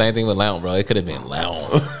lounge, but the same thing with lounge, bro. It could have been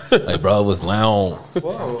lounge. Like, bro, it was lounge.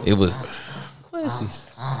 It was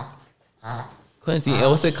Quincy. And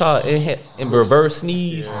what's it called? In reverse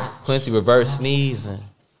sneeze. Quincy reverse sneeze. And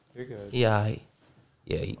you're good. Yeah.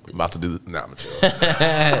 I'm about to do this. Nah, I'm chill.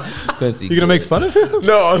 Quincy, you gonna make fun of him?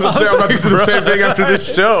 No, I was gonna say I'm about to do the same thing after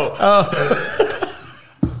this show.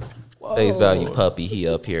 Face value puppy, he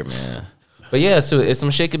up here, man. But yeah, so if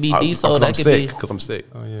some shit could be diesel, that could be because I'm sick.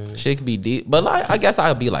 Oh yeah. Shit could be deep, but like I guess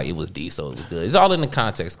I'd be like it was diesel, it was good. It's all in the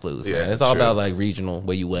context clues, man. It's all about like regional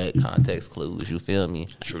where you at, context clues. You feel me?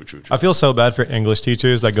 True. I feel so bad for English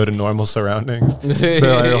teachers that go to normal surroundings. They're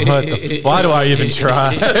like, why do I even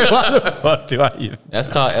try? Why the fuck do I even? That's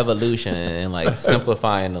called evolution and like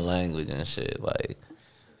simplifying the language and shit. Like,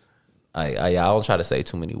 I don't try to say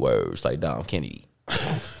too many words like Dom Kennedy.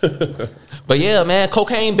 But yeah, man,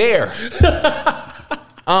 Cocaine Bear.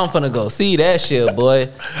 I'm finna go see that shit, boy.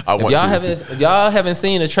 If y'all haven't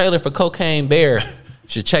seen the trailer for Cocaine Bear, you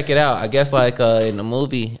should check it out. I guess like in the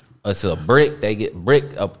movie, it's a brick. They get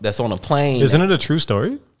brick that's on a plane. Isn't it a true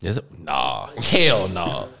story? Is it? Nah, hell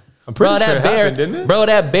no. I'm pretty sure it happened, didn't it? Bro,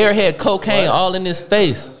 that bear had cocaine all in his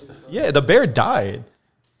face. Yeah, the bear died.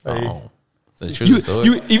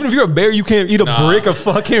 Even if you're a bear, you can't eat a brick of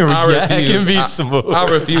fucking yak and be smooth. I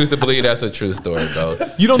refuse to believe that's a true story, bro.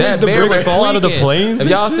 You don't think the bricks fall out of the planes? Have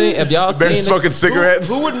y'all seen bears smoking cigarettes?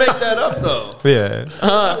 Who would make that up though? Yeah,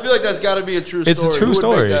 I feel like that's got to be a true story. It's a true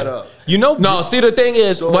story. Make that up? No. See, the thing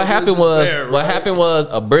is, what happened was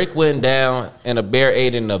a brick went down and a bear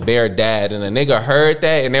ate and the bear died, and a nigga heard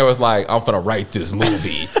that and they was like, "I'm finna write this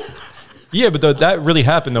movie." Yeah, but that really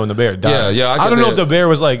happened though when the bear died. Yeah. I don't know if the bear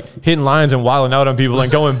was like hitting lines and wilding out on people and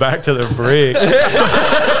going back to the brick.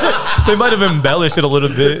 They might have embellished it a little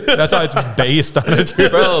bit. That's how it's based on it.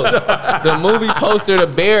 Bro, the movie poster, the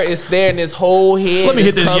bear is there and his whole head. Let me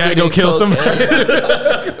hit this yak, go kill somebody.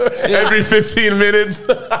 Every 15 minutes.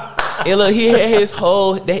 Look, he had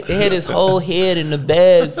they had his whole head in the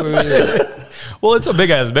bag for real. Well, it's a big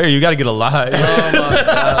ass bear. You got to get alive. Oh my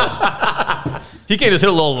God. He can't just hit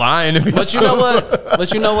a little line. But you know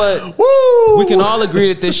what? Woo! We can all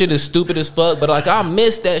agree that this shit is stupid as fuck. But like, I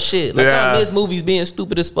miss that shit. Like, I miss movies being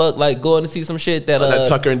stupid as fuck. Like going to see some shit that that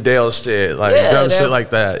Tucker and Dale shit, like dumb shit like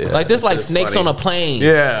that. Yeah. Like this, like Snakes on a Plane.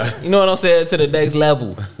 Yeah, you know what I'm saying? To the next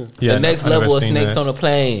level. The next level of Snakes on a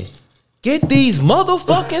Plane. Get these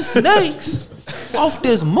motherfucking snakes off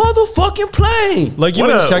this motherfucking plane. Like you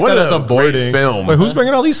would check that at the boarding. Film. Like who's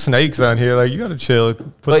bringing all these snakes on here? Like you gotta chill.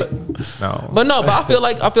 But I feel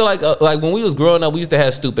like when we was growing up, we used to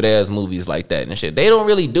have stupid ass movies like that and shit. They don't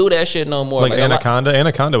really do that shit no more. Like Anaconda.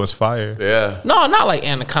 Anaconda was fire. Yeah. No, not like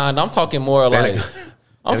Anaconda. I'm talking more like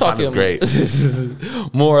Anaconda's great.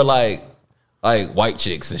 More like white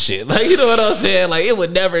chicks and shit. Like, you know what I'm saying? Like, it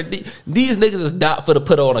would never... These niggas is not for to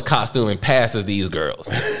put on a costume and pass as these girls.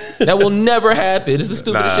 That will never happen. It's the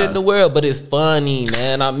stupidest shit in the world, but it's funny,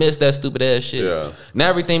 man. I miss that stupid ass shit. Yeah. Now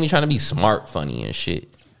everything be trying to be smart, funny and shit.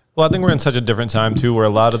 Well, I think we're in such a different time, too, where a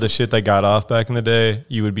lot of the shit that got off back in the day,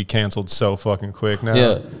 you would be canceled so fucking quick now.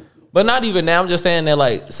 Yeah. But not even now. I'm just saying that,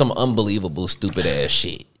 like, some unbelievable stupid ass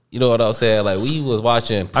shit. You know what I'm saying? Like, we was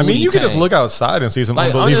watching Pootie you Tang. can just look outside and see some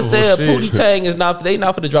unbelievable I'm just saying, shit. Pootie Tang is not... They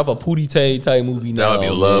not for to drop a Pootie Tang type movie now. That would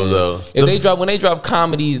be love, though. When they drop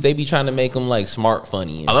comedies, they be trying to make them, like, smart,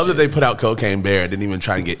 funny. I love that they put out Cocaine Bear and didn't even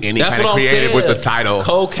try to get any kind of creative with the title.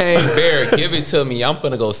 Cocaine Bear, give it to me. I'm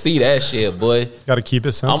finna go see that shit, boy. Got to keep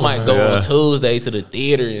it simple. I might go on Tuesday to the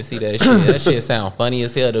theater and see that shit. That shit sound funny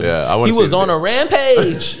as hell. He was on a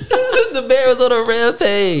rampage. The bear was on a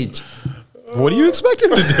rampage. What do you expect him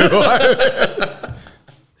to do?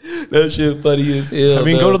 That shit funny as hell. I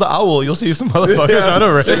mean, go to the Owl. You'll see some motherfuckers on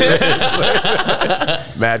a rampage.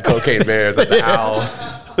 Mad Cocaine Bears at the Owl.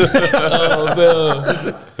 Oh,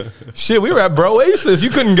 man. Shit, we were at Broasis. You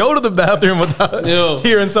couldn't go to the bathroom without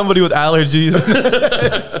hearing somebody with allergies.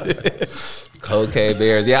 Cocaine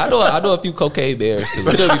Bears. Yeah, I know a few Cocaine Bears, too.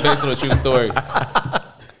 It could be based on a true story.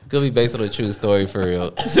 Could be based on a true story for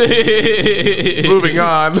real. Moving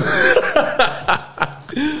on.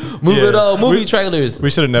 Moving on. Movie trailers. We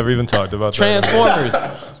should have never even talked about Transformers.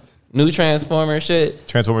 New Transformer shit.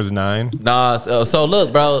 Transformers 9. Nah. So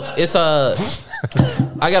look, bro. It's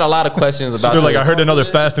I got a lot of questions about. They're like, I heard another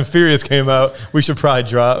Fast and Furious came out. We should probably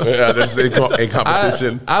drop. Yeah, there's a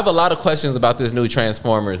competition. I have a lot of questions about this new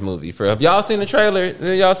Transformers movie. Have y'all seen the trailer?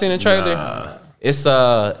 Nah. It's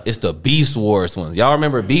the Beast Wars ones. Y'all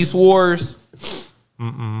remember Beast Wars?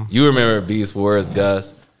 Mm-mm. You remember Beast Wars,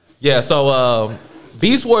 Gus? Yeah. So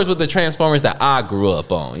Beast Wars was the Transformers that I grew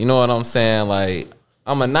up on. You know what I'm saying? Like,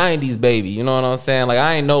 I'm a 90s baby. You know what I'm saying? Like,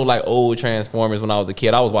 I ain't know like old Transformers when I was a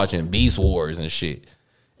kid. I was watching Beast Wars and shit.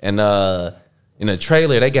 And in the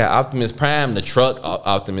trailer, they got Optimus Prime, the truck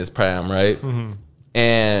Optimus Prime, right? Mm-hmm.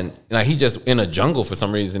 And like he just in a jungle for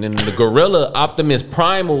some reason. And the gorilla Optimus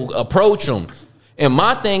Prime will approach him. And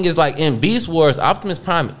my thing is like in Beast Wars, Optimus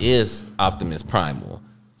Prime is Optimus Primal.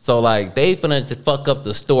 So like they finna to fuck up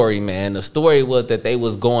the story, man. The story was that they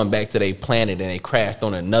was going back to their planet and they crashed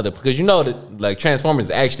on another, because you know that like Transformers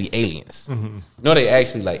are actually aliens. Mm-hmm. You know they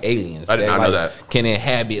actually like aliens. I did not know that. Can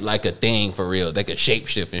inhabit like a thing for real. They can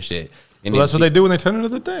shapeshift and shit. And well, that's what they do when they turn into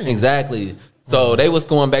the thing. Exactly. So they was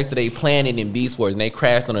going back to their planet in Beast Wars, and they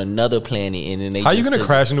crashed on another planet. And then they how you gonna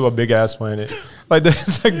crash into a big ass planet? Like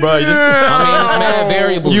that's like, bro, you just. I mean, it's mad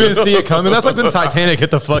variables. You didn't see it coming. That's like when Titanic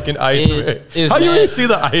hit the fucking iceberg. How you didn't see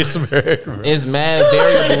the iceberg? Bro? It's mad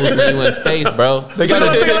variables when you in space, bro. Take it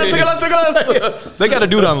off. They got to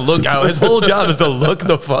do it on lookout. His whole job is to look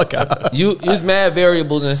the fuck out. It's mad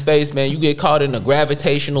variables in space, man. You get caught in a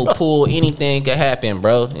gravitational pull, anything can happen,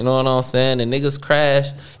 bro. You know what I'm saying? The niggas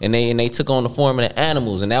crashed and they took on the form of the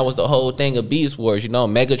animals, and that was the whole thing of Beast Wars. You know,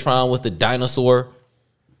 Megatron with the dinosaur.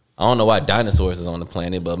 I don't know why dinosaurs is on the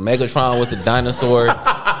planet, but Megatron with the dinosaur.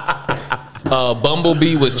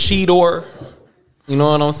 Bumblebee was Cheetor. You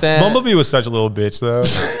know what I'm saying? Bumblebee was such a little bitch, though.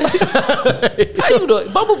 How you know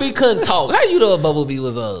Bumblebee couldn't talk? How you know Bumblebee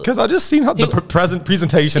was Because I just seen how the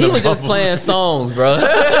presentation. He of was just playing songs, bro.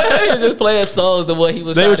 He was just playing songs the way he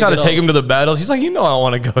was. They were trying to take him to the battles. He's like, you know, I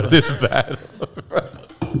want to go to this battle.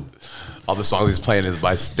 All the songs he's playing is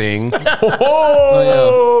by Sting.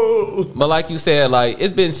 Oh, yeah. But like you said, like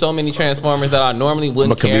it's been so many Transformers that I normally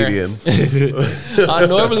wouldn't care. I'm a comedian. I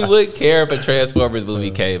normally wouldn't care if a Transformers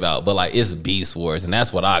movie came out, but like it's Beast Wars, and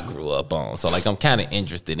that's what I grew up on. So like I'm kind of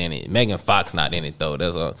interested in it. Megan Fox not in it though.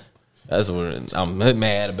 That's what I'm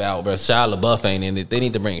mad about. But Shia LaBeouf ain't in it. They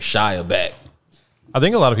need to bring Shia back. I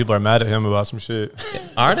think a lot of people are mad at him about some shit.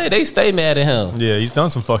 Are they? They stay mad at him. Yeah, he's done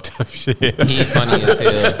some fucked up shit. He's funny as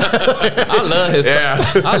hell.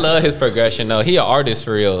 I love his progression though. He an artist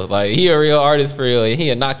for real. Like he a real artist for real, and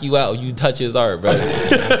he'll knock you out when you touch his art, bro.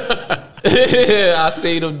 I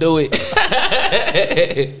seen him do it.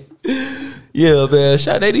 Yeah, man.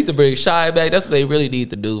 They need to bring Shia back. That's what they really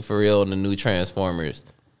need to do for real in the new Transformers.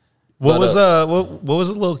 What was the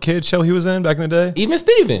little kid show he was in back in the day? Even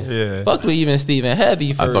Steven. Yeah. Fucked with Even Steven.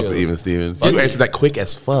 Heavy for real. I fucked with Even Steven. You answered that quick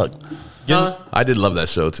as fuck. I did love that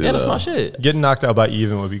show too. Yeah, that's my shit. Getting knocked out by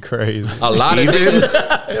Even would be crazy. A lot of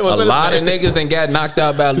niggas then got knocked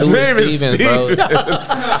out by Louis Stevens, bro.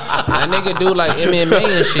 That nigga do like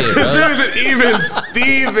MMA and shit, bro. Even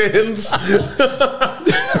Stevens.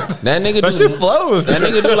 That shit flows. That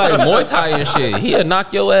nigga do like Muay Thai and shit. He'll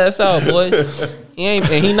knock your ass out, boy.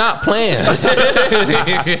 He not playing.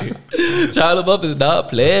 Shia LaBeouf is not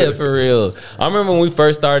playing for real. I remember when we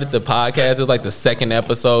first started the podcast, it was like the second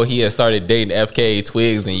episode. He had started dating FKA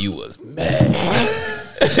Twigs, and you was mad.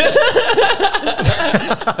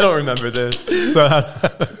 I don't remember this. So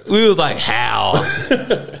we was like, how?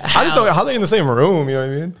 I just don't know how they in the same room. You know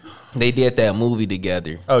what I mean? They did that movie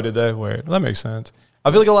together. Oh, did they? Wait, that makes sense. I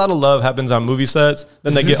feel like a lot of love happens on movie sets.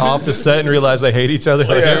 Then they get off the set and realize they hate each other.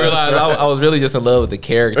 Like, I realized I was really just in love with the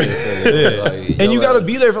character. Yeah. Like, and you got to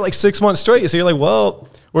be there for like 6 months straight. So you're like, well,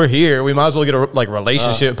 we're here. We might as well get a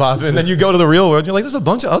relationship popping. And then you go to the real world. And you're like, there's a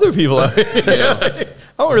bunch of other people out here. Yeah. I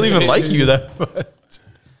don't really even like you that much.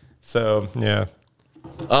 So, yeah.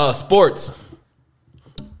 Sports.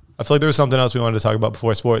 I feel like there was something else we wanted to talk about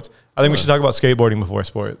before sports. I think we should talk about skateboarding before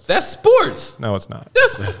sports. That's sports. No, it's not.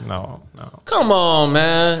 No. Come on,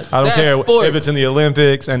 man. I don't care if it's in the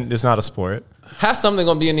Olympics and it's not a sport. How's something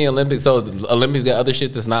going to be in the Olympics? So the Olympics got other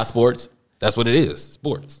shit that's not sports? That's what it is.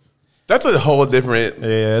 Sports. That's a whole different.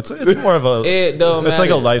 Yeah, it's more of a. It's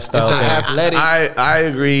like a lifestyle. It's athletic. I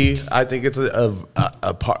agree. I think it's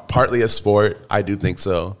partly a sport. I do think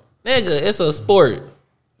so. Nigga, it's a sport.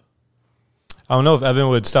 I don't know if Evan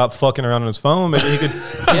would stop fucking around on his phone. Maybe he could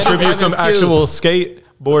contribute some actual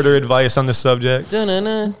skateboarder advice on this subject. Is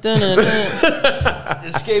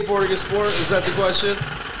skateboarding a sport? Is that the question?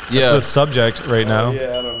 Yeah. That's the subject right now.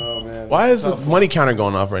 Yeah, I don't know, man. Why is the money counter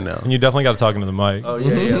going off right now? And you definitely got to talk into the mic. Oh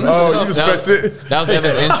yeah. Oh, you respect it. That was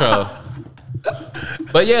Evan's intro.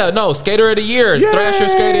 But yeah, no, Skater of the Year, Thrasher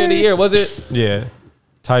Skater of the Year, was it? Yeah.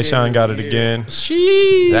 Tyshawn got it again.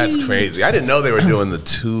 Sheesh. That's crazy. I didn't know they were doing the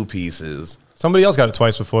 2 pieces. Somebody else got it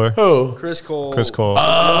twice before. Who? Chris Cole.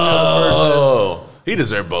 Oh. He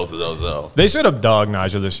deserved both of those, though. They should have dogged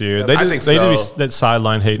Naja this year. I think so. They did that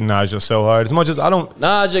sideline hating Naja so hard. As much as I don't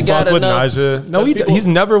Naja fuck got with enough. Naja. No, he's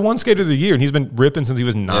never won Skater of the Year, and he's been ripping since he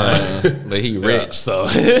was 9. Yeah, but he rich, so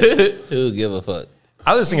who give a fuck?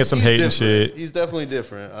 I just think it's some hating shit. He's definitely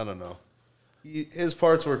different. I don't know. His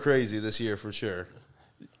parts were crazy this year for sure.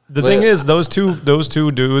 The thing is, those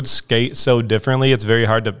two dudes skate so differently. It's very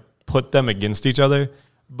hard to put them against each other.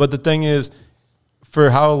 But the thing is, for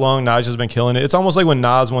how long Nas has been killing it, it's almost like when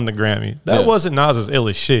Nas won the Grammy. That wasn't Nas's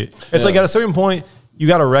illest shit. It's like at a certain point, you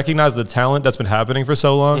got to recognize the talent that's been happening for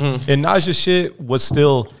so long. And Nas's shit was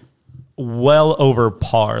still well over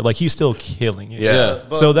par. Like, he's still killing it. Yeah.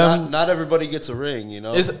 But so then, not everybody gets a ring, you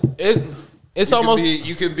know? It's almost...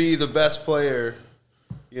 You could be the best player,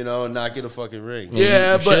 you know, and not get a fucking ring.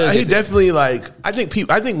 Yeah, but he definitely, like, I think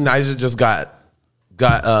Nyjah just got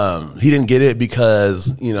he didn't get it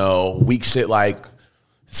because, you know, weak shit like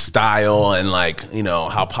style and, like, you know,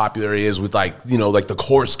 how popular he is with, like, you know, like the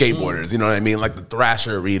core skateboarders, you know what I mean? Like the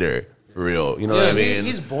Thrasher reader, for real. You know what I mean?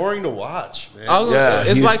 He's boring to watch, man.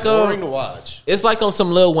 It's like boring to watch. It's like on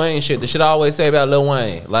some Lil Wayne shit. The shit I always say about Lil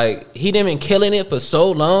Wayne. Like, he done been killing it for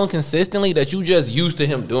so long consistently that you just used to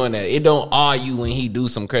him doing that. It don't argue when he do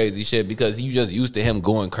some crazy shit because you just used to him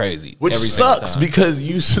going crazy. Which sucks because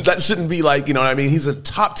that shouldn't be like, you know what I mean? He's a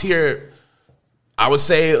top tier. I would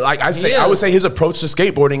say his approach to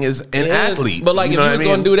skateboarding is an athlete. But like, you if know you was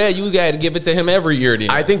gonna do that, you got to give it to him every year.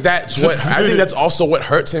 Then I think that's also what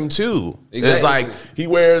hurts him too. Exactly. It's like he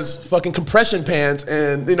wears fucking compression pants,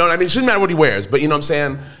 and you know what I mean. It shouldn't matter what he wears, but you know what I'm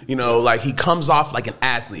saying. You know, like he comes off like an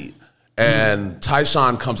athlete, and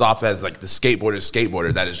Tyshawn comes off as like the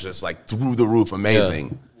skateboarder that is just like through the roof amazing.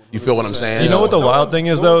 Yeah. You feel what I'm saying? You know what the wild thing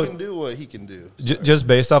is though? Can do what he can do. Just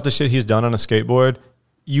based off the shit he's done on a skateboard.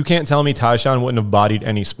 You can't tell me Tyshawn wouldn't have bodied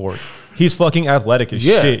any sport. He's fucking athletic as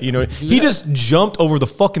shit. You know, he just jumped over the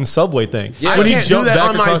fucking subway thing. Yeah, when he jumped that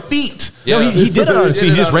on my feet. Yeah. No, he did it on his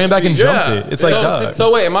feet. He just ran back and jumped it. It's like, dog.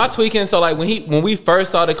 So wait, am I tweaking? So like when we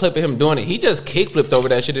first saw the clip of him doing it, he just kick flipped over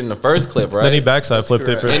that shit in the first clip, right? Then he backside flipped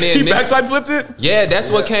it. And then he backside flipped it? Yeah,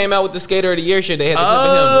 that's what came out with the Skater of the Year shit. They had the clip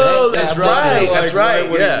of him backside. That's right.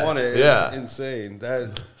 It's insane.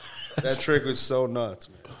 That trick was so nuts,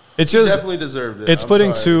 man. It's just definitely deserved it. It's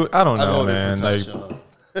putting two. I don't know, man. Like,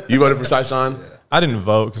 you voted for Tyshawn? Yeah. I didn't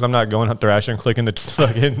vote because I'm not going up Thrasher and clicking the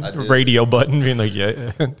fucking radio button, being like,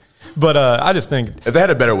 yeah. But I just think if they had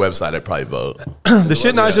a better website, I'd probably vote. The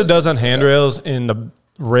shit Nyjah does on handrails and the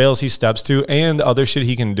rails he steps to, and the other shit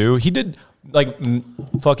he can do. He did like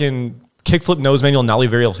fucking kickflip, nose manual, nollie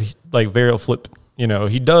varial flip. You know,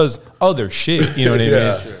 he does other shit. You know what I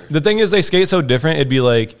mean? Sure. The thing is, they skate so different. It'd be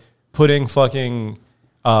like putting fucking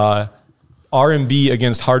R&B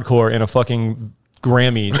against hardcore in a fucking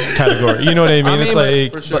Grammy category. You know what I mean? It's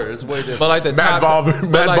like for sure, it's way different. But like the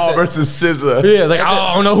Madball versus SZA. Yeah, like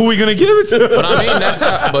I don't know who we gonna give it to. But I mean,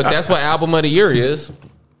 that's what album of the year is.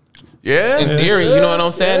 Yeah, in theory, you know what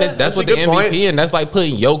I'm saying. That's what the MVP point. And that's like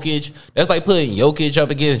putting Jokic. That's like putting Jokic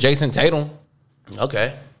up against Jason Tatum.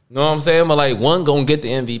 Okay, know what I'm saying? But like one gonna get the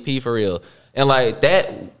MVP for real. And like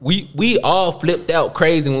that, we all flipped out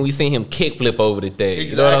crazy when we seen him kick flip over the day. Exactly.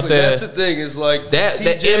 You know what I'm saying? That's the thing. Is like that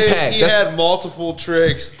impact. He had multiple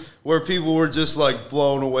tricks where people were just like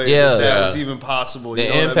blown away. That was even possible.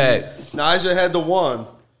 The impact. I mean? Nyjah had the one.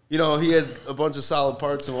 You know, he had a bunch of solid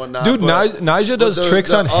parts and whatnot. Dude, Nyjah does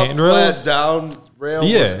tricks on handrails. Down rail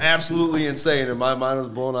was absolutely insane, and my mind was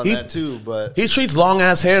blown on that too. But he treats long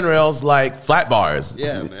ass handrails like flat bars.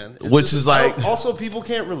 Yeah, man. Which is like also people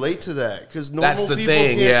can't relate to that because normal that's the people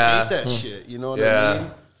thing. can't skate that shit. You know what I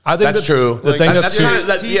mean? I think that's true. The thing that's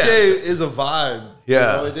TJ is a vibe.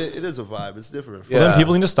 Yeah, you know, it is a vibe. It's different. Well, then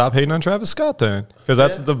people need to stop hating on Travis Scott then, because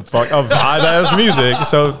that's the fuck of vibe ass music.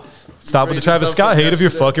 So. Stop with the Travis Scott hate if you're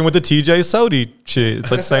fucking with the TJ Sodi shit. It's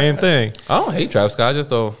like the same thing. I don't hate Travis Scott, just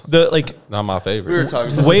though not my favorite. We were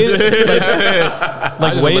talking Wade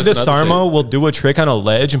DeSarmo will do a trick on a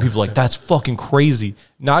ledge and people are like, that's fucking crazy.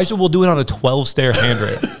 Nyjah will do it on a 12-stair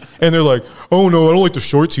handrail. And they're like, oh no, I don't like the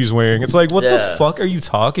shorts he's wearing. It's like, what the fuck are you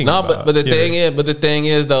talking about? But the thing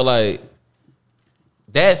is though, like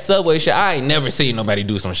that subway shit, I ain't never seen nobody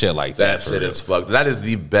do some shit like that. That shit is fucked. That is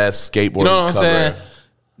the best skateboarding you know what I'm saying?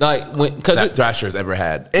 Like that Thrasher's ever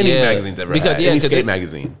had, any magazine's ever had, any skate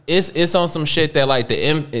magazine. It's on some shit that like the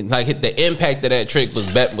impact of that trick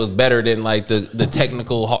was better than like the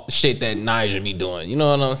technical shit that Nyjah be doing. You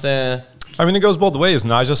know what I'm saying? I mean, it goes both ways.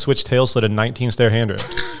 Nyjah switched tail slit a 19-stair hand rail.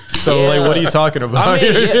 So like, what are you talking about?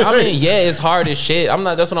 It's hard as shit.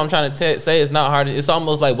 That's what I'm trying to say. It's not hard. It's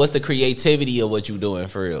almost like, what's the creativity of what you doing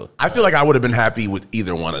for real? I feel like I would have been happy with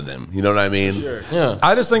either one of them. You know what I mean? Sure. Yeah.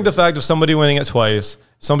 I just think the fact of somebody winning it twice,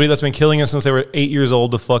 somebody that's been killing it since they were 8 years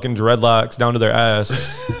old with fucking dreadlocks down to their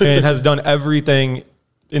ass, and has done everything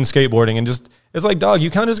in skateboarding, and just, it's like, dog, you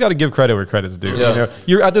kind of just got to give credit where credit's due. Yeah. You know?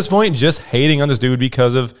 You're at this point just hating on this dude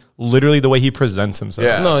because of literally the way he presents himself.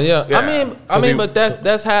 Yeah. No, yeah. I mean, but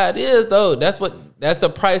that's how it is though. That's the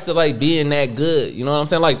price of like being that good. You know what I'm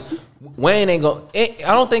saying? Like Wayne I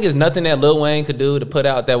don't think it's nothing that Lil Wayne could do to put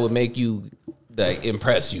out that would make you like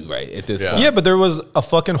impress you right at this point. Yeah, but there was a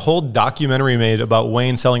fucking whole documentary made about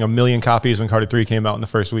Wayne selling 1 million copies when Carter 3 came out in the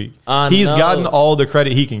first week. He's gotten all the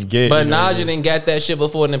credit he can get. But Nyjah didn't get that shit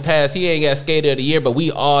before in the past. He ain't got Skater of the Year, but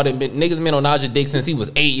we all niggas been on Nyjah dick since he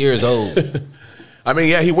was 8 years old. I mean,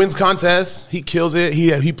 yeah, he wins contests. He kills it.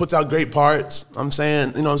 He puts out great parts. I'm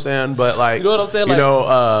saying, you know what I'm saying? But like, you know what I'm saying? You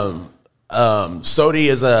know, Sodi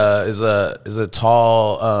is a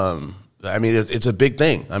tall. I mean, it's a big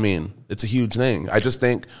thing. I mean, it's a huge thing. I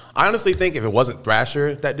honestly think if it wasn't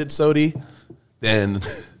Thrasher that did Sodi, then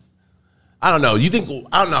I don't know.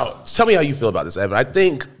 I don't know. Tell me how you feel about this, Evan. I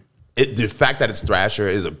think the fact that it's Thrasher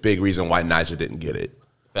is a big reason why Nyjah didn't get it.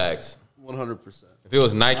 Facts. 100%. If it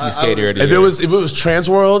was Nike Skater of the Year. If it was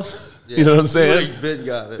Transworld, you know what I'm saying? He would have been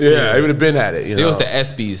got it. Yeah, he would have been at it. You know? It was the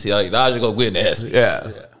ESPYs. Like, Nyjah go win the ESPYs.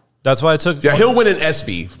 Yeah. That's why I took. Yeah, he'll win an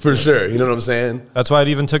ESPY for sure. You know what I'm saying? That's why I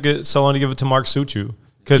even took it so long to give it to Mark Suchu,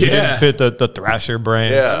 because he didn't fit the Thrasher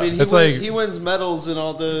brand. Yeah, I mean, he wins medals in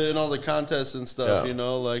all the contests and stuff. Yeah. You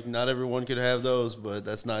know, like not everyone could have those, but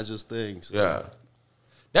that's not just things. So. Yeah,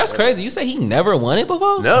 that's crazy. You say he never won it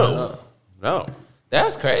before? No.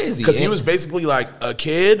 That's crazy. Because he was basically like a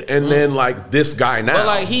kid, and then like this guy now. But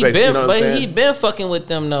like he been fucking with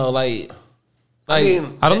them though. Like I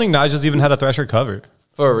don't think Nyjah's even had a Thrasher cover.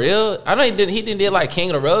 For real? I know he did like King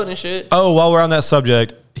of the Road and shit. Oh, while we're on that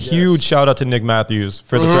subject, huge shout out to Nick Matthews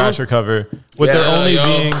for the Thrasher cover. With there only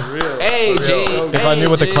being... Hey, G. If I knew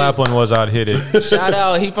what the clap one was, I'd hit it. Shout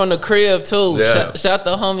out. He from the crib, too. Yeah. Shout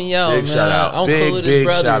the homie out, big man. Shout out. I'm cool with his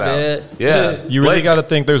brother, man. Yeah. You really got to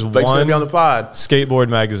think there's Blake's one be on the pod. skateboard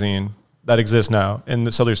magazine that exists now.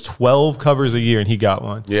 And so there's 12 covers a year, and he got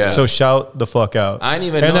one. Yeah. So shout the fuck out. I didn't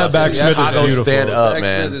even know. And that backsmith is beautiful. Stand up, man.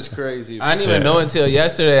 Backsmith is crazy. I didn't even know until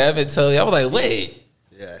yesterday. Evan told you. I was like, wait.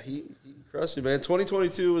 Yeah, he crushed it, man.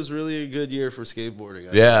 2022 was really a good year for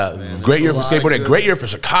skateboarding. Great year for skateboarding. Great year for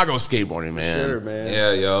Chicago skateboarding, man. Sure, man.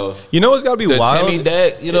 Yeah, yo. You know what's got to be wild? Timmy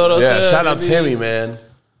Deck, you know what I'm saying? Yeah, shout out Timmy, man.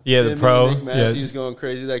 Yeah, the pro. Nick Matthews going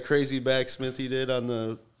crazy. That crazy backsmith he did on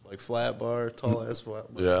the flat bar, tall ass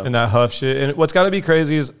flat bar. Yeah. And that huff shit. And what's got to be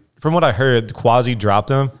crazy is, from what I heard, Quasi dropped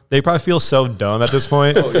him. They probably feel so dumb at this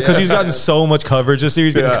point because he's gotten so much coverage this year.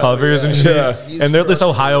 He's getting covers and shit. Yeah. And this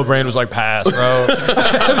Ohio brand was like, pass, bro.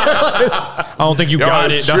 I don't think you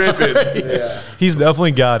got it. He's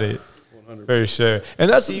definitely got it. 100%. For sure.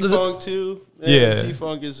 And that's T-Funk too. Yeah.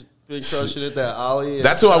 T-Funk is been crushing it. That Ollie.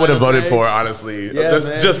 That's who I would have voted for, honestly. Yeah,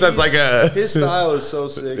 just as like a... His style is so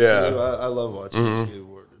sick, too. I love watching him skateboard.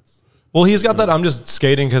 Well, he's got that I'm just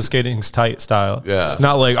skating because skating's tight style. Yeah.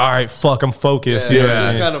 Not like, all right, fuck, I'm focused. Yeah.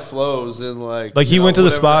 It just kind of flows. And like he went to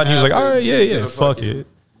the spot and he was like, all right, yeah, fuck it.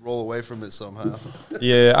 Roll away from it somehow.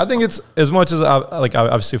 Yeah, I think it's, as much as I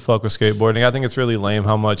obviously fuck with skateboarding, I think it's really lame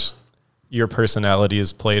how much your personality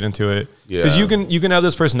is played into it. Yeah. Because you can have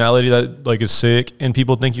this personality that like is sick and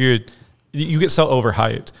people think you get so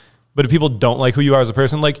overhyped. But if people don't like who you are as a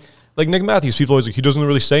person, like Nick Matthews, people always like, he doesn't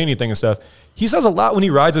really say anything and stuff. He says a lot when he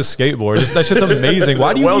rides his skateboard. That shit's amazing.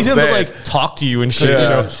 Why do you need him to like talk to you and shit? Yeah, you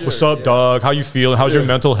know, what's up, dog? How you feeling? How's your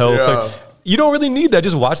mental health? Yeah. Like, you don't really need that.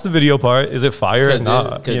 Just watch the video part. Is it fire or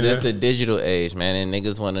not? Because it's the digital age, man, and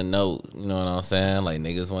niggas want to know. You know what I'm saying? Like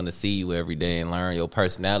niggas want to see you every day and learn your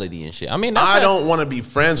personality and shit. I mean, I don't want to be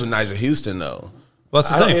friends with Nyjah Houston though. Well, that's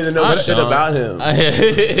the thing. I don't even know shit about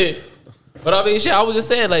him. But I mean, shit, I was just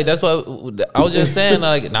saying, like, that's what I was just saying,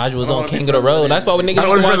 like, Nyjah was on King of the Road. That's why when niggas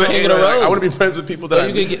watch King of the Road. I want to be friends with people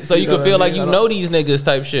that you can feel like you know these niggas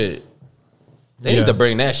type shit. They need to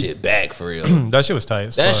bring that shit back for real. That shit was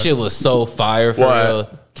tight. That shit was so fire for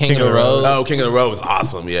real. King of the Road. Oh, King of the Road was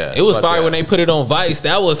awesome. Yeah, it was fire when they put it on Vice.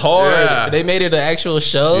 That was hard. Yeah. They made it an actual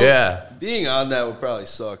show. Yeah, being on that would probably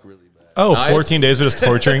suck really bad. Oh, 14 days of just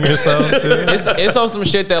torturing yourself. It's on some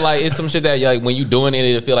shit that like it's some shit that like when you doing it,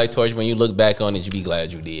 it'll feel like torture. When you look back on it, you be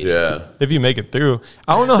glad you did. Yeah, if you make it through.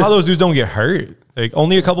 I don't know how those dudes don't get hurt. Like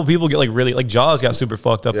only a couple people get like really like Jaws got super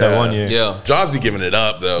fucked up that one year. Yeah, Jaws be giving it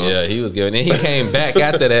up though. Yeah, he was giving it. He came back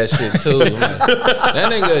after that shit too.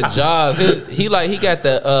 That nigga Jaws, he got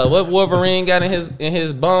the what Wolverine got in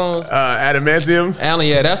his bones? Adamantium. Alan,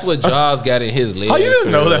 yeah, that's what Jaws got in his legs. How you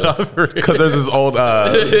didn't know that? Because there's this old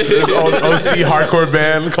OC hardcore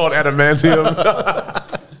band called Adamantium.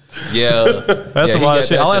 Yeah, that's a lot of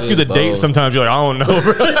shit. I'll ask you the date sometimes. You're like, I don't know,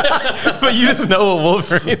 bro. But you just know what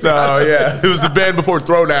Wolverine's. Oh yeah, it was the band before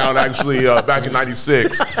Throwdown, actually, back in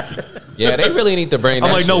 '96. Yeah, they really need to bring.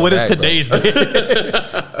 I'm like, no, what is back, today's date?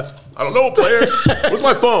 I don't know, player. Where's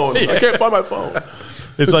my phone? I can't find my phone.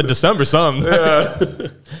 It's like December something.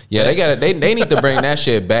 Yeah, they need to bring that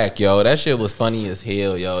shit back, yo. That shit was funny as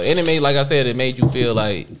hell, yo. And it made, like I said, it made you feel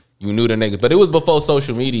like you knew the niggas, but it was before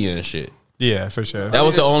social media and shit. Yeah, for sure. That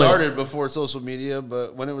was the only. It started before social media,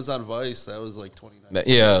 but when it was on Vice, that was like 29.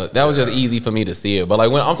 Yeah, that was just easy for me to see it. But like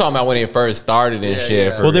when I'm talking about when it first started and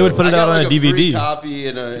shit. Yeah. Well, they would put it out on a DVD. Free copy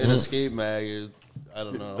in a skate mag. I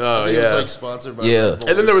don't know. Oh, It was like sponsored by. Yeah, and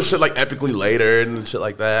then there was shit like Epically Later and shit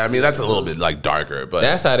like that. I mean, that's a little bit like darker, but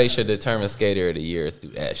that's how they should determine skater of the year is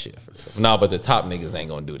through that shit. No, but the top niggas ain't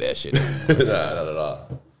gonna do that shit. Nah, not at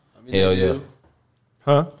all. I mean, Hell yeah.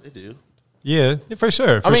 Huh? They do. Yeah, for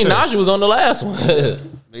sure. I mean, Najee was on the last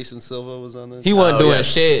one. Mason Silva was on this. He wasn't doing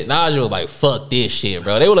shit. Najee was like, fuck this shit,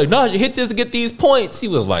 bro. They were like, Najee, hit this to get these points. He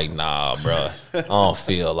was like, nah, bro. I don't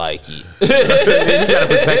feel like it. He gotta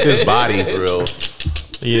protect his body, for real.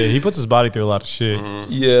 Yeah, he puts his body through a lot of shit.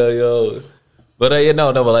 Yeah, yo. But you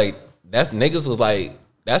know, no, but like that's niggas was like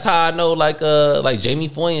that's how I know like Jamie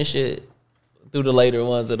Foy and shit through the later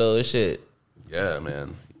ones of those shit. Yeah,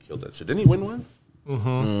 man, he killed that shit. Didn't he win one?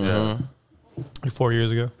 Mm-hmm. Yeah, like 4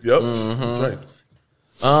 years ago. Yep, that's right.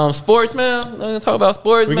 Sports, man. We're gonna talk about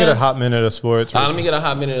sports, we man. get a hot minute of sports. Let me get a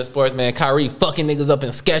hot minute of sports, man. Kyrie fucking niggas up in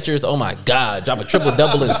Skechers. Oh my god, drop a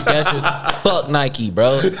triple-double in Skechers. Fuck Nike,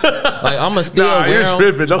 bro. Like I'ma still wear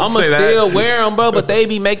them. I'ma still wear them, bro. But they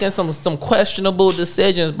be making some questionable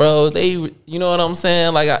decisions, bro. They, you know what I'm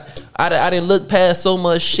saying? Like I didn't look past so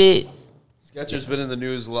much shit. Skechers been in the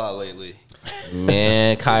news a lot lately.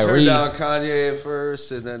 Man, Kyrie turned down Kanye at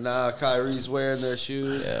first, and then now Kyrie's wearing their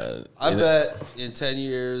shoes. Yeah, I bet in 10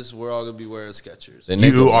 years we're all gonna be wearing Skechers.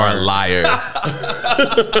 You are a liar.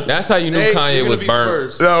 That's how you knew Kanye was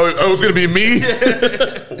burnt. No, it was gonna be me.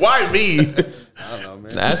 Why me? I don't know,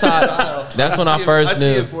 man. That's when I first knew.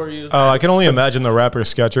 I see it for you. Oh, I can only imagine the rapper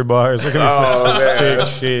Sketcher bars. Look at this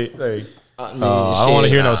sick shit. Like, I don't want to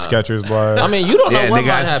hear no Skechers bars. I mean, you don't know what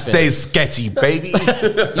might happen. Stay sketchy, baby.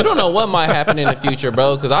 You don't know what might happen in the future,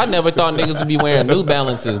 bro. Because I never thought niggas would be wearing New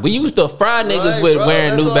Balances. We used to fry niggas with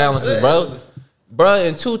wearing New Balances, bro. Bro,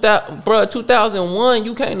 in 2001,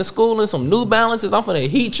 you came to school in some New Balances. I'm finna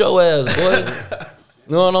heat your ass, boy.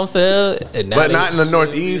 You know what I'm saying? But not in the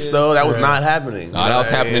Northeast, though. That was not happening. No, that was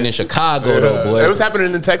happening in Chicago, though, boy. It was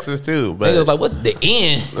happening in Texas, too. But niggas like, what the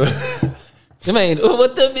end? I mean,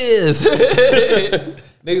 what them is?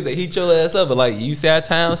 Niggas that heat your ass up, but like you see how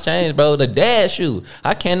times change, bro. The dad shoe,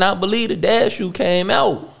 I cannot believe the dad shoe came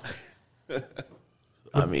out.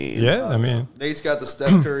 I mean, Nate's got the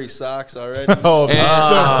Steph Curry socks already. Oh, man.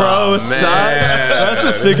 The pro sock. That's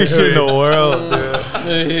the sickest shit in the world, dude.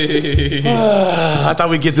 I thought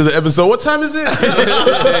we'd get to the episode. What time is it?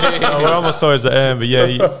 We're almost towards the end, but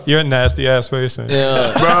yeah, you're a nasty ass person.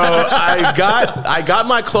 Yeah, bro. I got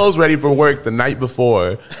my clothes ready for work the night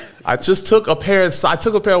before. I just took a pair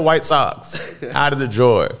of white socks out of the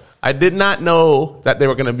drawer. I did not know that they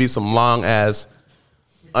were going to be some long ass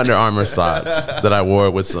Under Armour socks that I wore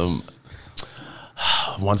with some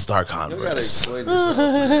 1-star Converse. You gotta explain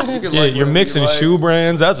yourself. Yeah, you're mixing shoe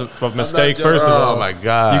brands. That's a mistake, first of all. Oh, my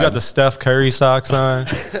God. You got the Steph Curry socks on.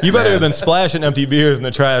 You better have been splashing empty beers in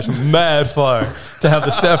the trash mad far to have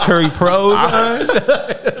the Steph Curry pros on.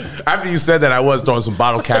 After you said that, I was throwing some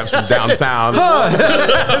bottle caps from downtown.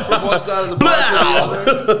 From one side of the block to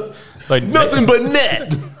the other. Like nothing but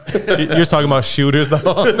net. You're just talking about shooters,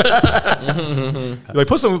 though. Like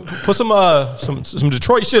put some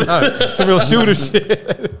Detroit shit on, some real shooter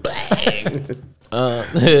shit.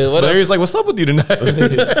 Larry's like, "What's up with you tonight?"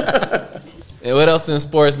 And what else in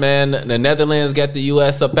sports, man? The Netherlands got the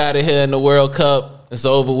U.S. up out of here in the World Cup. It's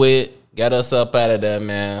over with. Got us up out of there,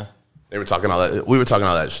 man. They were talking all that. We were talking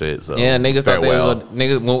all that shit. So yeah, niggas thought they were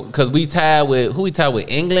because we tied with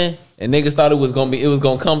England. And niggas thought it was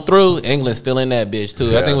gonna come through. England's still in that bitch too.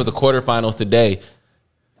 Yeah. I think it was the quarterfinals today.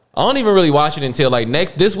 I don't even really watch it until like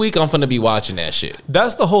this week. I'm finna be watching that shit.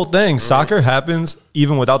 That's the whole thing. Soccer happens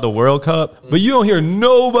even without the World Cup, but you don't hear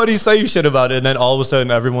nobody say shit about it. And then all of a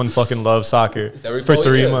sudden, everyone fucking loves soccer for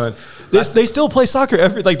 3 months. They still play soccer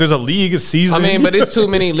there's a league, a season. I mean, but it's too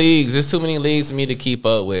many leagues. It's too many leagues for me to keep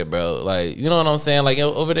up with, bro. Like, you know what I'm saying? Like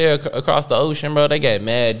over there across the ocean, bro, they got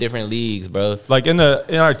mad different leagues, bro. Like in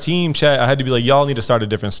our team chat, I had to be like, y'all need to start a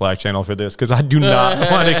different Slack channel for this because I do not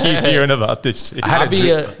want to keep hearing about this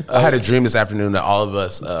shit. I had a dream this afternoon that all of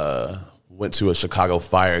us went to a Chicago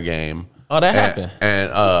Fire game. Oh, that happened.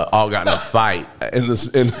 And all got in a fight in the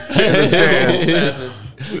stands.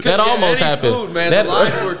 That almost happened. Food, man.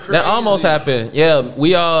 That almost happened. Yeah,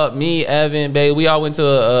 me, Evan, babe, we all went to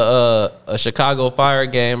a Chicago Fire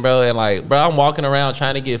game, bro. And like, bro, I'm walking around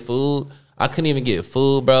trying to get food. I couldn't even get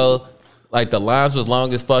food, bro. Like the lines was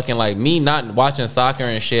long as fucking. Like me not watching soccer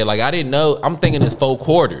and shit. Like I didn't know. I'm thinking it's 4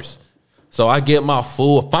 quarters. So I get my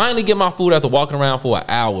food, finally get my food after walking around for an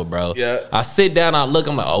hour, bro. Yeah. I sit down, I look,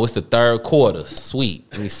 I'm like, oh, it's the 3rd quarter. Sweet.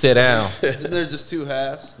 Let me sit down. Isn't there just 2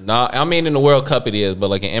 halves? No, I mean in the World Cup it is, but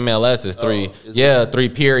like in MLS it's 3. Yeah, 3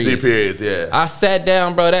 periods. 3 periods, yeah. I sat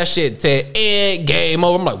down, bro, that shit said, game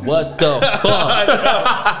over. I'm like, what the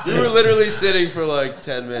fuck? You were literally sitting for like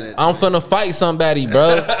 10 minutes. I'm finna fight somebody,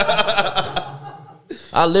 bro.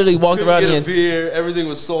 I literally walked around get a beer. Everything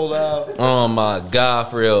was sold out. Oh my God,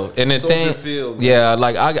 for real. And the thing, yeah,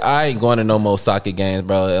 like I ain't going to no more soccer games,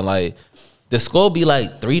 bro. And like the score be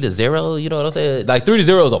like 3-0. You know what I'm saying? Like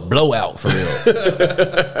 3-0 is a blowout for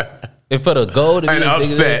real. And for the goal to be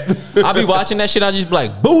upset, I be watching that shit. I just be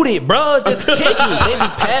like, boot it, bro. Just kick it. They be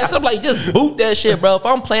passing. I'm like, just boot that shit, bro. If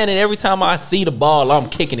I'm playing it, every time I see the ball, I'm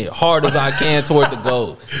kicking it hard as I can toward the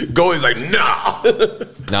goal. Goalie's like, nah.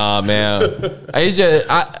 Nah, man. It's just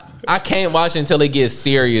I can't watch until it gets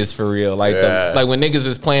serious for real. Like like when niggas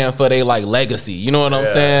is playing for they like legacy. You know what I'm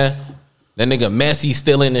saying? That nigga Messi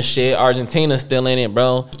still in the shit. Argentina still in it,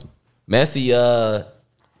 bro. Messi,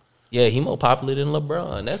 yeah, he more popular than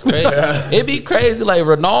LeBron. That's crazy. It be crazy. Like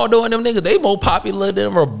Ronaldo and them niggas, they more popular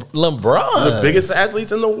than LeBron. The biggest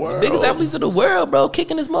athletes in the world. Biggest athletes in the world, bro.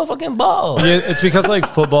 Kicking this motherfucking ball. Yeah, it's because like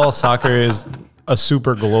football, soccer is a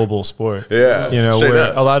super global sport. Yeah. You know,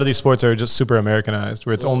 where a lot of these sports are just super Americanized,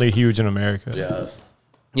 where it's only huge in America. Yeah.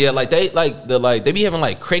 Yeah, like they be having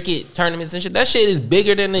like cricket tournaments and shit. That shit is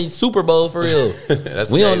bigger than the Super Bowl for real.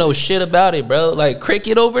 We don't know shit about it, bro. Like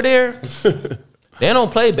cricket over there. They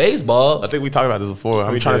don't play baseball. I think we talked about this before.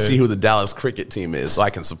 I'm trying to see who the Dallas cricket team is so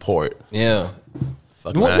I can support. Yeah.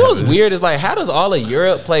 What's weird is like, how does all of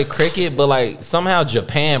Europe play cricket, but like somehow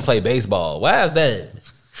Japan play baseball? Why is that?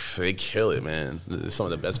 They kill it, man. They're some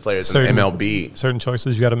of the best players in MLB. Certain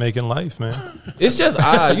choices you got to make in life, man. It's just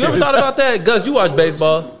odd. You ever thought about that? Gus, you watch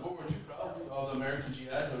baseball.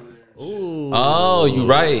 Ooh. Oh, you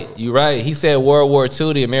right. He said World War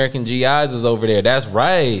II, the American GIs is over there. That's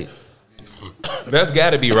right. That's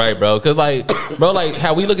got to be right, bro. Because, like, bro, like,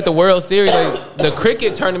 how we look at the World Series, like, the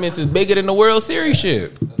cricket tournaments is bigger than the World Series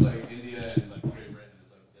shit. That's like India and, like, Great Britain.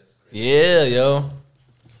 That's crazy. Yeah, yo.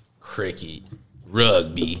 Cricket.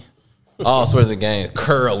 Rugby. All sorts of games.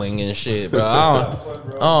 Curling and shit, bro. I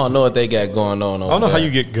don't know what they got going on over there. I don't know how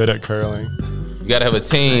you get good at curling. You got to have a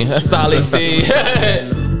team. A solid team.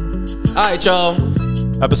 All right, y'all.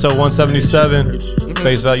 Episode 177,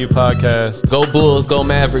 Face Value Podcast. Go Bulls, go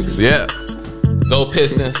Mavericks. Yeah. Go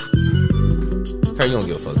Pistons. Kurt, you don't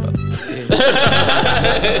give a fuck about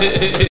that.